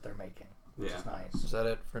improvements that they're making, which Yeah. is nice. Is that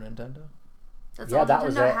it for Nintendo? That's Yeah, all that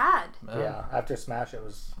was Nintendo it. had. Yeah, after Smash, it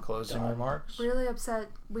was Closing done. remarks. Really upset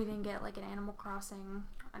we didn't get like an Animal Crossing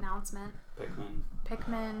announcement. Pikmin.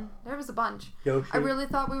 Pikmin. There was a bunch. Yoshi. I really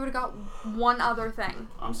thought we would have got one other thing.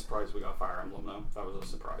 I'm surprised we got Fire Emblem though. That was a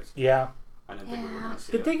surprise. Yeah. I didn't think we were Yeah. going to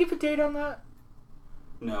see Did it. they give a date on that?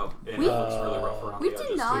 No, it We- looks really rough around We the did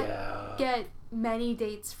edges. not Yeah. get many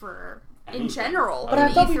dates for in Anything. general. But I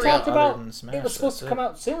in thought we E3. talked about Other than Smash, it was supposed to that's come it.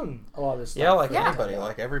 out soon. A lot of this stuff. Yeah, like Yeah. anybody,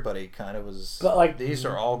 like everybody kind of was. But, like- these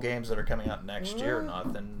are all games that are coming out next year,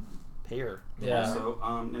 nothing here. you know? Also,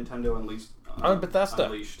 Nintendo Unleashed. Oh, Bethesda.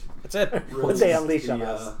 Unleashed. That's it. What'd they released unleash the, on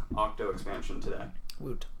us? Octo expansion today.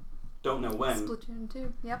 Woot. Don't know when. Splatoon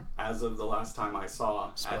 2. Yep. As of the last time I saw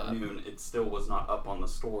Splat. at noon, it still was not up on the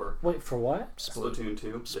store. Wait for what? Splatoon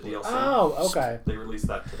 2, the Split. DLC. Oh, okay. They released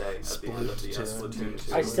that today at the end of the Splatoon. Splatoon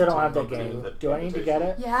 2. I still don't have that opening game. Do I need to get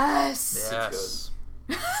it? Yes. Yes.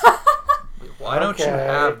 Why don't you Okay.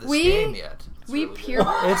 have this We- game yet? We really peer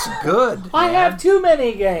It's good. I man. have too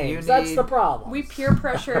many games. You That's need- the problem. we peer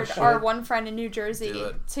pressured our one friend in New Do Jersey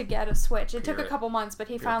it. to get a Switch. It took Peer a it. couple months, but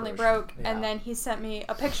he Peer finally pressure. broke. Yeah. And then he sent me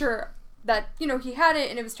a picture that he had it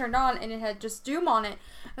and it was turned on and it had just Doom on it.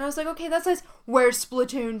 And I was like, okay, that's nice. Where's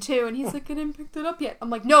Splatoon 2? And he's like, I didn't pick it up yet. I'm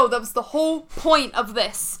like, no, that was the whole point of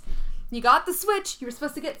this. You got the Switch. You were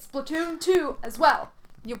supposed to get Splatoon 2 as well.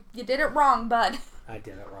 You did it wrong, bud. I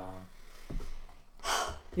did it wrong.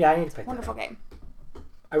 Yeah, I need to pick Wonderful that up. game.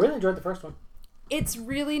 I really enjoyed the first one. It's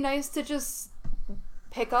really nice to just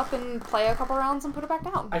pick up and play a couple rounds and put it back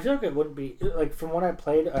down. I feel like it wouldn't be like from what I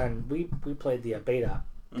played, and we played the beta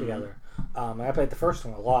together. And I played the first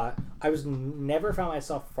one a lot. I was never found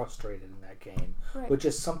myself frustrated in that game, Right. which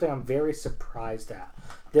is something I'm very surprised at.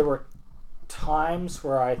 There were times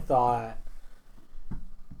where I thought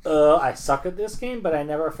I suck at this game, but I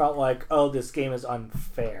never felt like, oh, this game is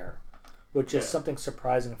unfair, which is something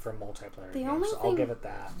surprising for a multiplayer game. only So I'll thing give it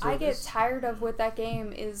that. I get tired of with that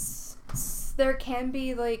game is there can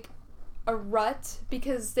be like a rut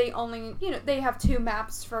because they only, they have 2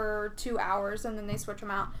 maps for 2 hours and then they switch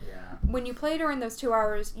them out. Yeah. When you play during those 2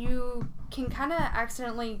 hours, you can kind of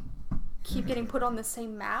accidentally keep getting put on the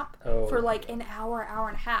same map for like an hour, hour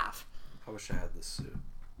and a half. I wish I had this suit.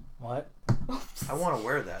 What? I want to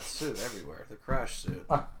wear that suit everywhere. The Crash suit.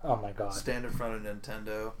 Oh my god. Stand in front of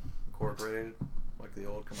Nintendo Incorporated, like the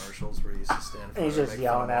old commercials where you used to stand in front And he's of just make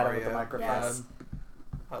yelling fun of at him with the Mario. microphone. Yes.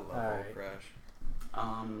 I love Alright. Crash.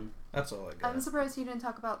 That's all I got. I'm surprised you didn't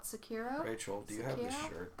talk about Sekiro. Rachel, do you have this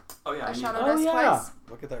shirt? Oh yeah, I I need shot that. it as twice.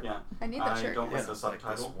 Look at that. Yeah, I need that shirt. don't Yeah, like the it's like this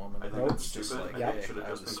subtitle. woman. I think Nope. it's Just stupid. like, I think hey, it should have I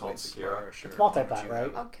just was been a called sweet Sekiro. Spire shirt. It's multi-plat, Why don't you right?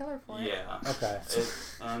 have I'll kill her for it. Yeah. Okay.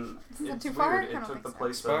 And Isn't that it's too far? weird. I It don't took think the so.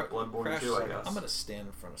 place Spire- of Bloodborne Crash 2, I like, guess. I'm gonna stand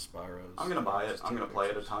in front of Spyro's. I'm gonna buy it. Just I'm take gonna play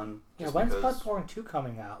it a pictures. ton. Yeah, Just when's because Bloodborne 2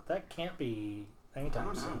 coming out? That can't be I anytime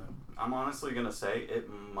don't know. soon. I'm honestly gonna say it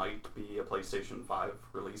might be a PlayStation 5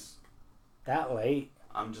 release. That late?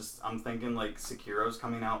 I'm thinking like Sekiro's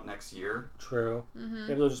coming out next year. True. Mm-hmm.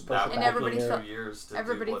 Maybe they'll just push That it would And back everybody a year. thought- 2 years to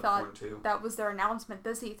everybody do Bloodborne thought 2. that was their announcement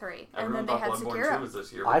this E3, and Everyone then they thought had Bloodborne 2 Sekiro. was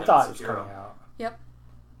this year. I but thought then it was Sekiro. coming out. Yep.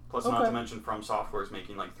 Plus, Okay. not to mention, From Software is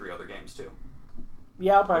making like 3 other games too.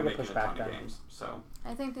 Yeah, I'll They're probably get making pushed a back ton of then. games. So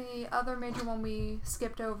I think the other major one we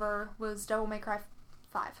skipped over was Devil May Cry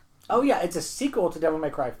 5. Oh yeah, it's a sequel to Devil May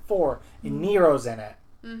Cry 4, and Nero's in it.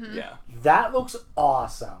 Mm-hmm. yeah, That looks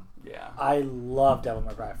awesome. yeah. I love Devil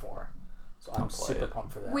May Cry 4. So I'm I'll play super it.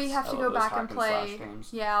 pumped for this. We have I to love go those back hack and and slash play,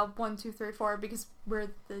 games. 1, 2, 3, 4, because we're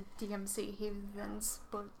the DMC heathens,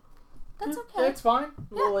 but that's Yeah, okay. it's fine.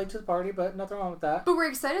 A little late to the party, but nothing wrong with that. But we're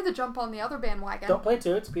excited to jump on the other bandwagon. Don't play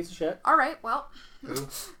 2, it's a piece of shit. Alright, well. Who?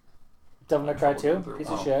 Devil May Cry 2, Trouble piece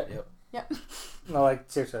Through. of shit. Yep. Yep. No, like,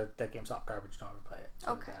 seriously, that game's hot garbage. Don't ever play it. It's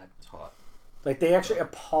really Okay. bad. It's hot. Like, they actually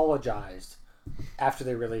apologized after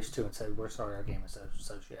they released 2 and said, we're sorry, our game is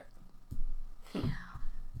so shit.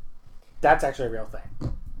 That's actually a real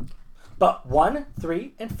thing. But 1,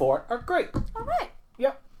 3, and 4 are great. Alright.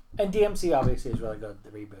 Yep. And DMC obviously is really good, the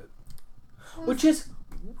reboot. Which is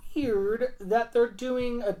weird that they're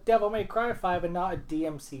doing a Devil May Cry 5 and not a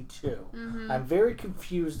DMC 2. Mm-hmm. I'm very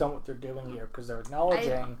confused on what they're doing here because they're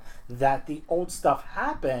acknowledging that the old stuff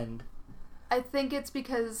happened. I think it's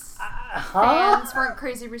because Huh? fans weren't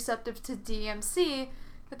crazy receptive to DMC,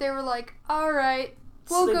 but they were like, alright,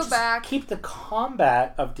 we'll So go just back. Keep the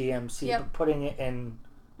combat of DMC, Yep. but putting it in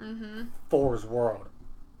Mm-hmm. 4's world.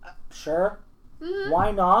 Sure. Mm-hmm. Why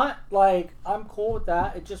not? Like, I'm cool with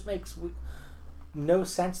that. It just makes no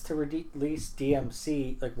sense to release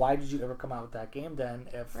DMC. Like, why did you ever come out with that game then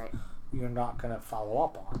if Right. you're not going to follow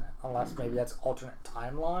up on it? Unless maybe that's alternate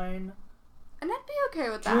timeline. And I'd be okay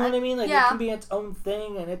with Do that. you know what I mean? Like, yeah. it can be its own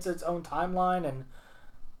thing and it's its own timeline and,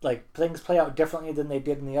 like, things play out differently than they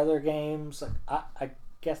did in the other games. Like, I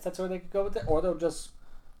guess that's where they could go with it. Or they'll just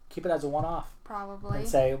keep it as a one-off Probably. and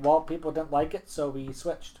say, well, people didn't like it, so we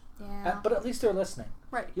switched. Yeah. But at least they're listening.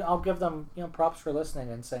 Right. You know, I'll give them props for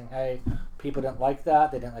listening and saying, hey, people didn't like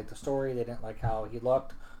that. They didn't like the story. They didn't like how he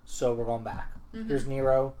looked. So we're going back. Mhm. Here's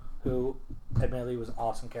Nero, who admittedly was an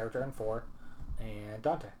awesome character in 4. And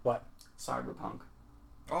Dante. What? Cyberpunk.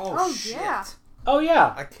 Oh, shit. yeah. Oh,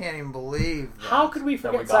 yeah. I can't even believe that. How could we That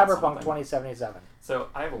forget we got Cyberpunk something. 2077? So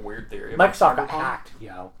I have a weird theory about Microsoft got Cyberpunk. hacked,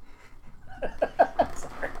 yo.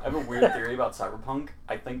 Sorry. I have a weird theory about Cyberpunk.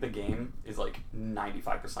 I think the game is like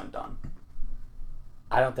 95% done.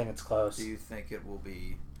 I don't think it's close. Do you think it will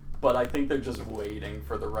be... But I think they're just waiting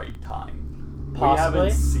for the right time. Possibly. We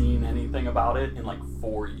haven't seen anything about it in like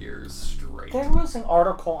 4 years straight. There was an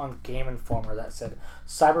article on Game Informer that said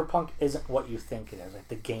Cyberpunk isn't what you think it is. Like,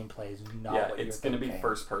 the gameplay is not Yeah, what it's you're going to be thinking.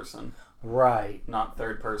 first person, Not not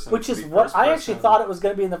third person. Which It's is gonna be what first I actually person. thought it was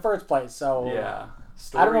going to be in the first place, so... Yeah.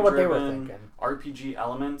 I don't know what they were Story-driven, thinking. RPG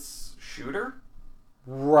elements shooter,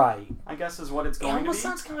 Right. I guess is what it's It going to be. almost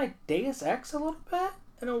sounds kind of like Deus Ex a little bit,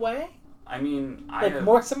 in a way. I mean, Like,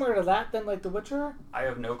 more similar to that than, like, The Witcher. I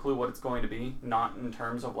have no clue what it's going to be. Not in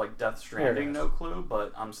terms of like Death Here it Stranding, is. no clue.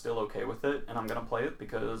 But I'm still okay with it, and I'm gonna play it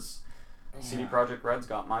because CD Yeah. Projekt Red's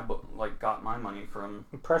got my got my money from.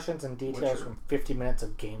 Impressions and details Witcher. from 50 minutes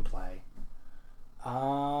of gameplay.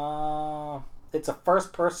 It's a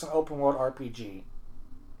first-person open-world RPG.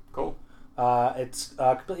 Cool. It's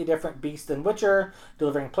a completely different beast than Witcher,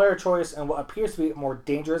 delivering player choice in what appears to be a more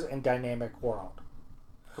dangerous and dynamic world.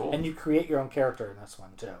 Cool. And you create your own character in this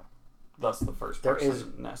one, too. Thus the first There is-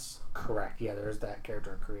 personness. Correct. Yeah, there's that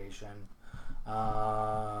character creation.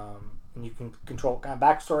 And you can control what kind of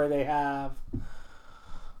backstory they have.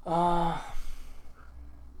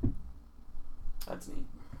 That's neat.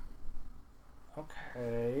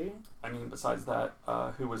 Okay. I mean, besides that,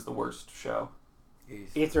 who was the worst show?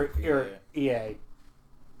 E3 or EA.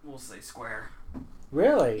 We'll say Square.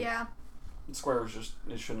 Really? Yeah. Square was just,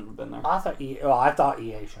 it shouldn't have been there. I thought EA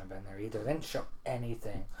shouldn't have been there either. They didn't show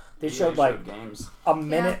anything. They EA showed like games. a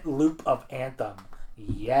minute loop of Anthem.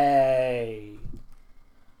 Yay!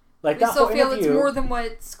 Like We that still whole feel interview, it's more than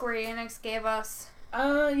what Square Enix gave us.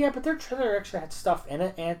 Yeah, but their trailer actually had stuff in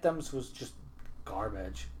it. Anthem's was just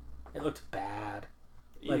garbage. It looked bad.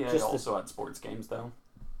 Like, EA just also had sports games, though.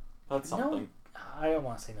 That's something. I don't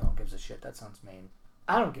want to say no one gives a shit. That sounds mean.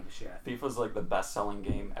 I don't give a shit. FIFA's like the best-selling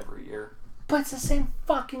game every year. But it's the same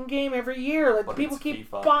fucking game every year. Like, But people it's keep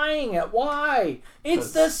FIFA. buying it. Why? It's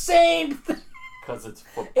 'Cause- the same thing. Because it's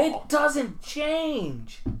football. It doesn't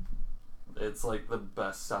change. It's like the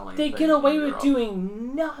best-selling They thing get away in with Europe.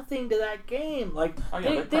 doing nothing to that game. Like, Oh yeah,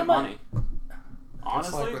 they they print might, money. It's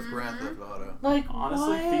Honestly, like with Grand Theft Auto. like,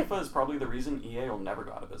 honestly, what? FIFA is probably the reason EA will never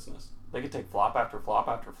go out of business. They could take flop after flop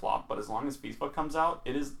after flop, but as long as FIFA comes out,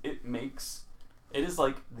 it is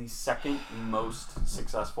like the second most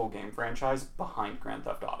successful game franchise behind Grand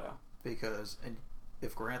Theft Auto. Because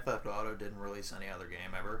if Grand Theft Auto didn't release any other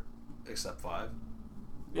game ever, except 5,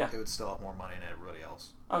 Yeah. it would still have more money than everybody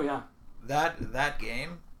else. Oh yeah. That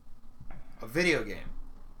game, a video game,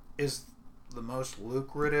 is the most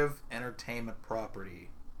lucrative entertainment property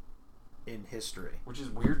in history. Which is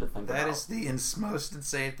weird to think That about. is the most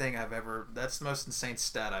insane thing I've ever... That's the most insane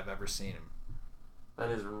stat I've ever seen.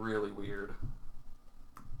 That is really weird.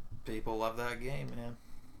 People love that game, man.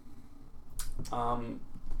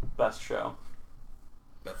 Best show.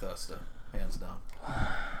 Bethesda, hands down.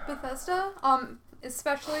 Bethesda,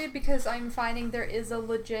 especially because I'm finding there is a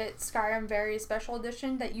legit Skyrim Very Special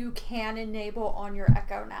Edition that you can enable on your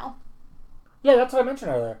Echo now. Yeah, that's what I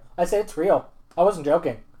mentioned earlier. I said it's real. I wasn't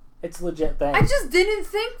joking. It's a legit thing. I just didn't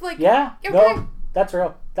think, like... Yeah, Okay. no, that's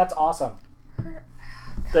real. That's awesome.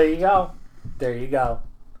 There you go. There you go.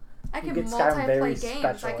 I You can get Skyrim Very multiplayer games.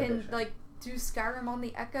 Special I can, Edition. like, do Skyrim on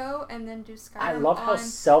the Echo and then do Skyrim I love how on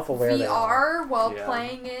self-aware they are. VR while Yeah.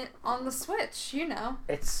 playing it on the Switch, you know.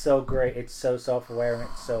 It's so great. It's so self-aware and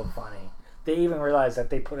it's so funny. They even realize that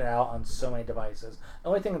they put it out on so many devices. The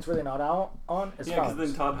only thing it's really not out on is Yeah, because phones.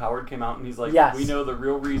 then Todd Howard came out and he's like, Yes. we know the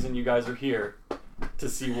real reason you guys are here to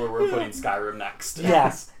see where we're putting Skyrim next.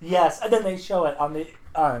 Yes, and then they show it on the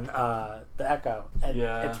Echo, and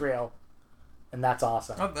Yeah. it's real, and that's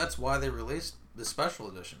awesome. Oh, that's why they released the special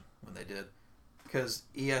edition when they did. Because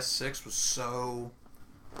ES6 was so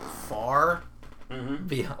far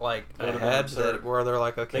Mm-hmm. like That would've been ahead absurd. that where they're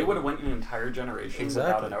like, okay, They would have went an entire generation without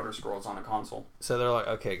Exactly. an Elder Scrolls on a console. so they're like,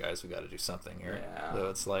 okay, guys, we got to do something here. Yeah. So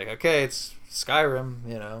it's like, okay, it's Skyrim,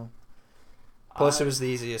 you know. Plus, it I- was the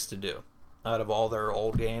easiest to do. Out of all their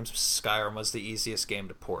old games, Skyrim was the easiest game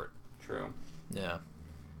to port. True. Yeah.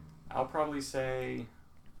 I'll probably say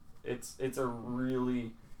it's a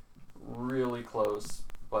really, really close,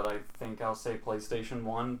 but I think I'll say PlayStation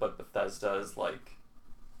 1, but Bethesda is like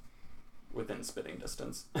within spitting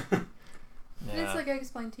distance. And Yeah. it's like I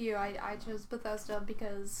explained to you, I chose Bethesda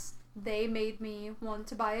because they made me want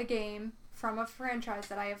to buy a game from a franchise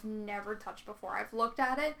that I have never touched before. I've looked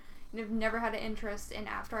at it and have never had an interest in.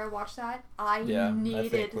 After I watched that, I Yeah, I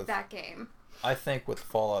needed think with- that game. I think with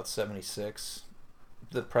Fallout 76,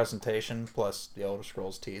 the presentation plus the Elder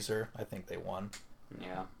Scrolls teaser, I think they won.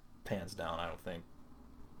 Yeah. Hands down, I don't think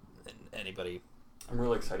anybody... I'm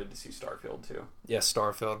really excited to see Starfield too. Yeah,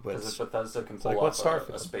 Starfield, but Because it's, if Bethesda can pull like, off what's a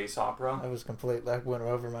Starfield? space opera, that went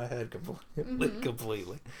over my head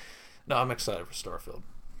completely. No, I'm excited for Starfield.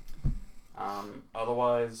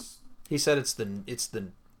 otherwise, He said it's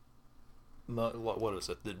the what is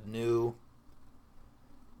it? The new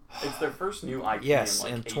it's their first new IP yes,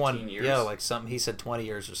 in like 18 20 years. yeah, like something he said 20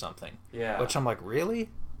 years or something. Yeah. Which I'm like, really?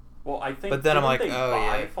 Well, I think. But then I'm didn't like, they oh,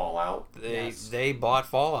 buy yeah. Fallout. They bought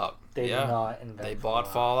Fallout. They yeah. did not invent. They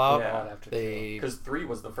bought Fallout. They Yeah. bought after They Because 3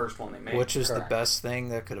 was the first one they made. which is Correct. the best thing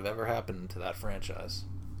that could have ever happened to that franchise.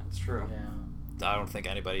 That's true. two. Yeah. I don't think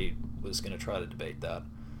anybody was going to try to debate that.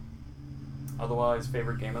 Otherwise,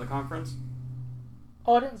 favorite game of the conference?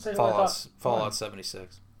 Oh, I didn't say who I thought. Fallout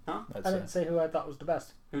 76. Huh? I'd I didn't say. say who I thought was the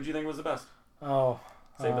best. Who do you think was the best? Oh,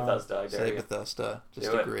 Say Bethesda. I dare Say you. Bethesda. Just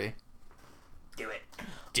Do it. agree. Do it.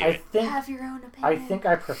 Do I it. think Have your own opinion. I think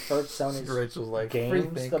I preferred Sony's Rachel's like games free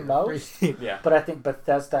the thinker, most, free- Yeah, but I think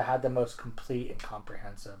Bethesda had the most complete and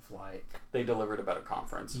comprehensive. Like, they delivered a better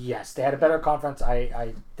conference. yes, they had a better conference.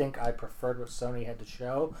 I think I preferred what Sony had to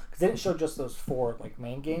show because they didn't show just those 4 like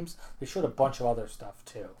main games. They showed a bunch of other stuff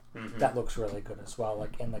too. Mhm. That looks really good as well.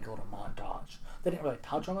 Like in like a little montage. They didn't really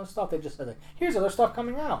touch on those stuff. They just said like, here's other stuff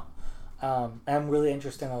coming out. And I'm really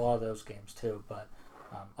interested in a lot of those games too. But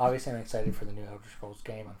obviously, I'm excited for the new Elder Scrolls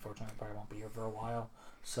game. Unfortunately, I probably won't be here for a while,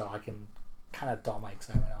 so I can kind of dull my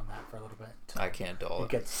excitement on that for a little bit. I can't dull It it.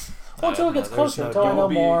 gets until it gets there's closer, no until I dull. know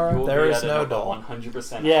more. There is no dull.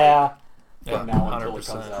 100%. Yeah, From now until it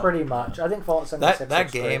comes out. pretty much. I think Fallout 76 That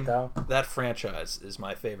looks game, great, though. that franchise is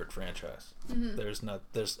my favorite franchise. Mhm.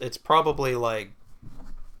 It's probably like,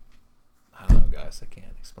 I don't know, guys. I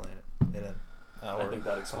can't explain it in an hour. I think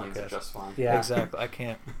that explains it podcast. just fine. Yeah. Exactly. I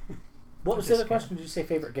can't. What was the other question? Did you say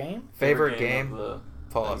favorite game? Favorite game? of the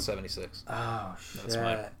Fallout thing. 76. Oh That's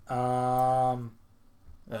shit.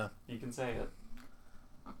 You can say it.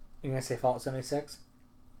 You gonna say Fallout 76?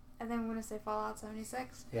 And then I'm gonna say Fallout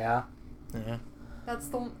 76. Yeah. Yeah. That's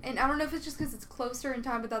the one, and I don't know if it's just because it's closer in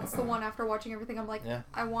time, but that's the one after watching everything. I'm like, Yeah.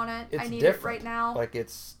 I want it. It's I need different. it right now. Like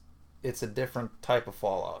it's a different type of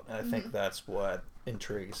Fallout, and I think that's what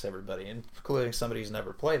intrigues everybody, including somebody who's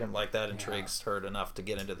never played them. Like that intrigues her enough to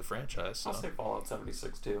get into the franchise. So. I'll say Fallout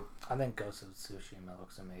 76 too. I think Ghost of Tsushima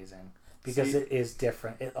looks amazing because See? it is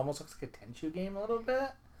different. It almost looks like a Tenchu game a little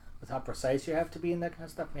bit with how precise you have to be in that kind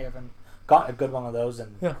of stuff. We haven't gotten a good one of those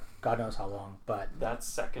in God knows how long. But That's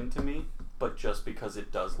second to me, but just because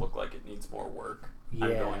it does look like it needs more work, I'm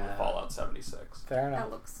Yeah. going with Fallout 76. fair enough.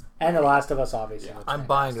 That looks. And The Last of Us, obviously. Yeah. looks I'm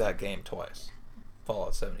buying fantastic. that game twice.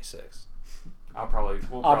 Fallout 76. We'll probably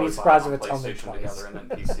I'll be buy surprised it if on it's only PlayStation twice. together and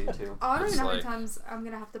then PC too. I don't It's even know how many like- times I'm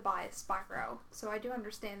gonna have to buy Spyro, so I do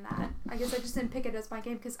understand that. I guess I just didn't pick it as my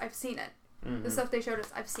game because I've seen it. Mhm. The stuff they showed us,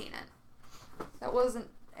 I've seen it. That wasn't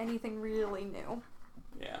anything really new.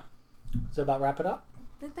 Yeah. So about wrap it up.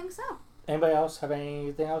 Didn't think so. Anybody else have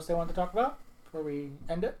anything else they want to talk about before we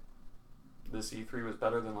end it? This E3 was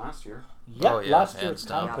better than last year. Yep, Oh, yeah, last year hands was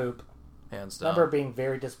time down. poop. Hands down. Remember being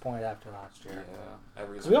very disappointed after last Yeah. year.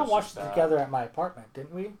 Everything We all was watched just it bad. together at my apartment,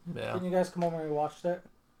 didn't we? Yeah. Didn't you guys come over and we watched it?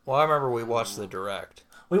 Well, I remember we watched the Direct.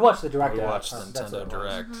 We watched the direct. We yeah, watched the that's what Nintendo it was.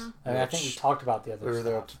 Direct. And I think we which talked about the other we were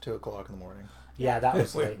there stuff. up to 2 o'clock in the morning. Yeah, that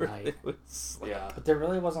was We late were- night. it was like- Yeah. But there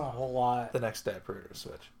really wasn't a whole lot The next day I pre-ordered a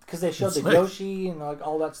Switch. because they showed It's the like- Yoshi and like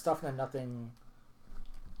all that stuff, and then nothing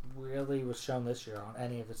really was shown this year on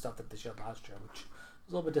any of the stuff that they showed last year, which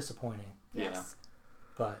was a little bit disappointing. Yeah. Yes.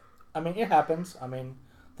 But I mean, it happens. I mean,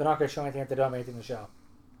 they're not going to show anything if they don't have anything to show.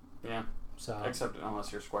 Yeah. So Except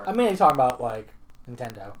unless you're Square. I mean, you're talking about like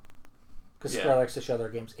Nintendo, because Yeah. Square likes to show their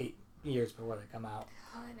games 8 years before they come out.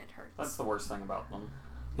 Oh, and it hurts. That's the worst thing about them.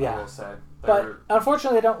 I Yeah, will say. but They're,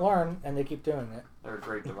 unfortunately, they don't learn and they keep doing it. they're a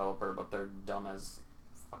great developer, but they're dumb as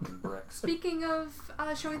fucking bricks. Speaking of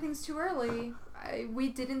showing things too early, we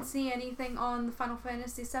didn't see anything on the Final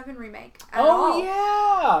Fantasy VII remake at all. Yeah!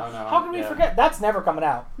 Oh, no, How can we yeah. forget? That's never coming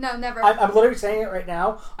out. No, never. I'm literally saying it right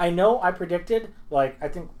now. I know I predicted, like, I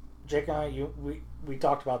think Jake and I, we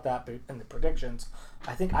talked about that in the predictions.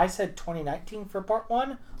 I think I said 2019 for part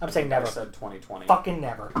 1. I'm saying never. I said 2020. Fucking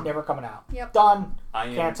never. Never coming out. Yep. Done. I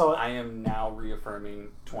am, Cancel it. I am now reaffirming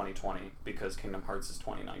 2020 because Kingdom Hearts is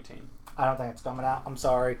 2019. I don't think it's coming out. I'm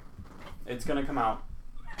sorry. It's gonna come out.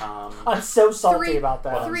 I'm so salty Three- about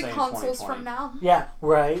that. Well, I'm 3 saying consoles 2020. from now. Yeah,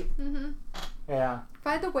 right. Mm-hmm. Yeah. If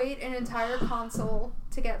I had to wait an entire console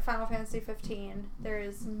to get Final Fantasy 15, there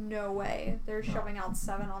is no way they're shoving out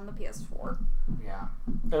 7 on the PS4. Yeah.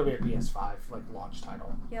 It'll be a PS5, like, launch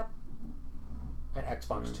title. Yep. And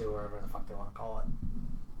Xbox 2, or whatever the fuck they want to call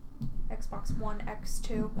it. Xbox One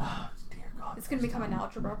X2. Oh, dear God. It's going to become an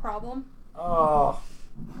algebra problem. Oh,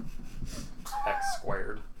 X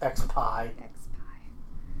squared. X-Pi.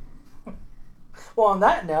 X-Pi. Well, on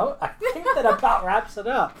that note, I think that about wraps it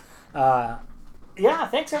up. Yeah,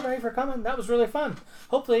 thanks everybody for coming. That was really fun.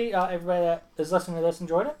 Hopefully, everybody that is listening to this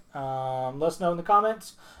enjoyed it. Let us know in the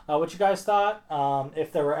comments what you guys thought.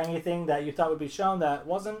 If there were anything that you thought would be shown that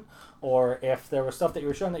wasn't, or if there was stuff that you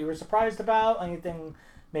were shown that you were surprised about, anything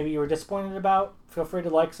maybe you were disappointed about, feel free to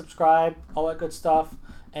like, subscribe, all that good stuff.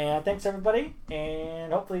 And thanks everybody,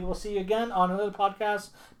 and hopefully we'll see you again on another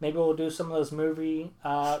podcast. Maybe we'll do some of those movie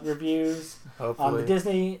reviews on the Hopefully.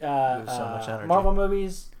 Disney There's so much energy. Marvel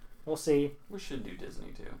movies. We'll see. We should do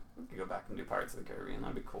Disney too. We could go back and do Pirates of the Caribbean.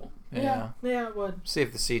 That'd be cool. Yeah. Yeah, it would. See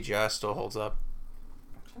if the CGI still holds up.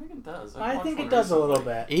 I think it does. I watched think one it does a little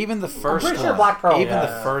recently. bit. Even the first pretty one. sure Black Pearl even does.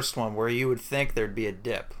 the first one, where you would think there'd be a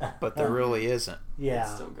dip, but there really isn't. Yeah.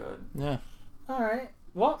 It's still good. Yeah. All right.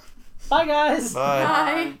 Well, bye, guys.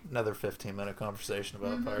 Bye. Another 15-minute conversation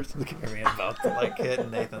about Pirates of the Caribbean about the like hit, and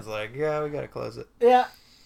Nathan's like, yeah, we gotta close it. Yeah.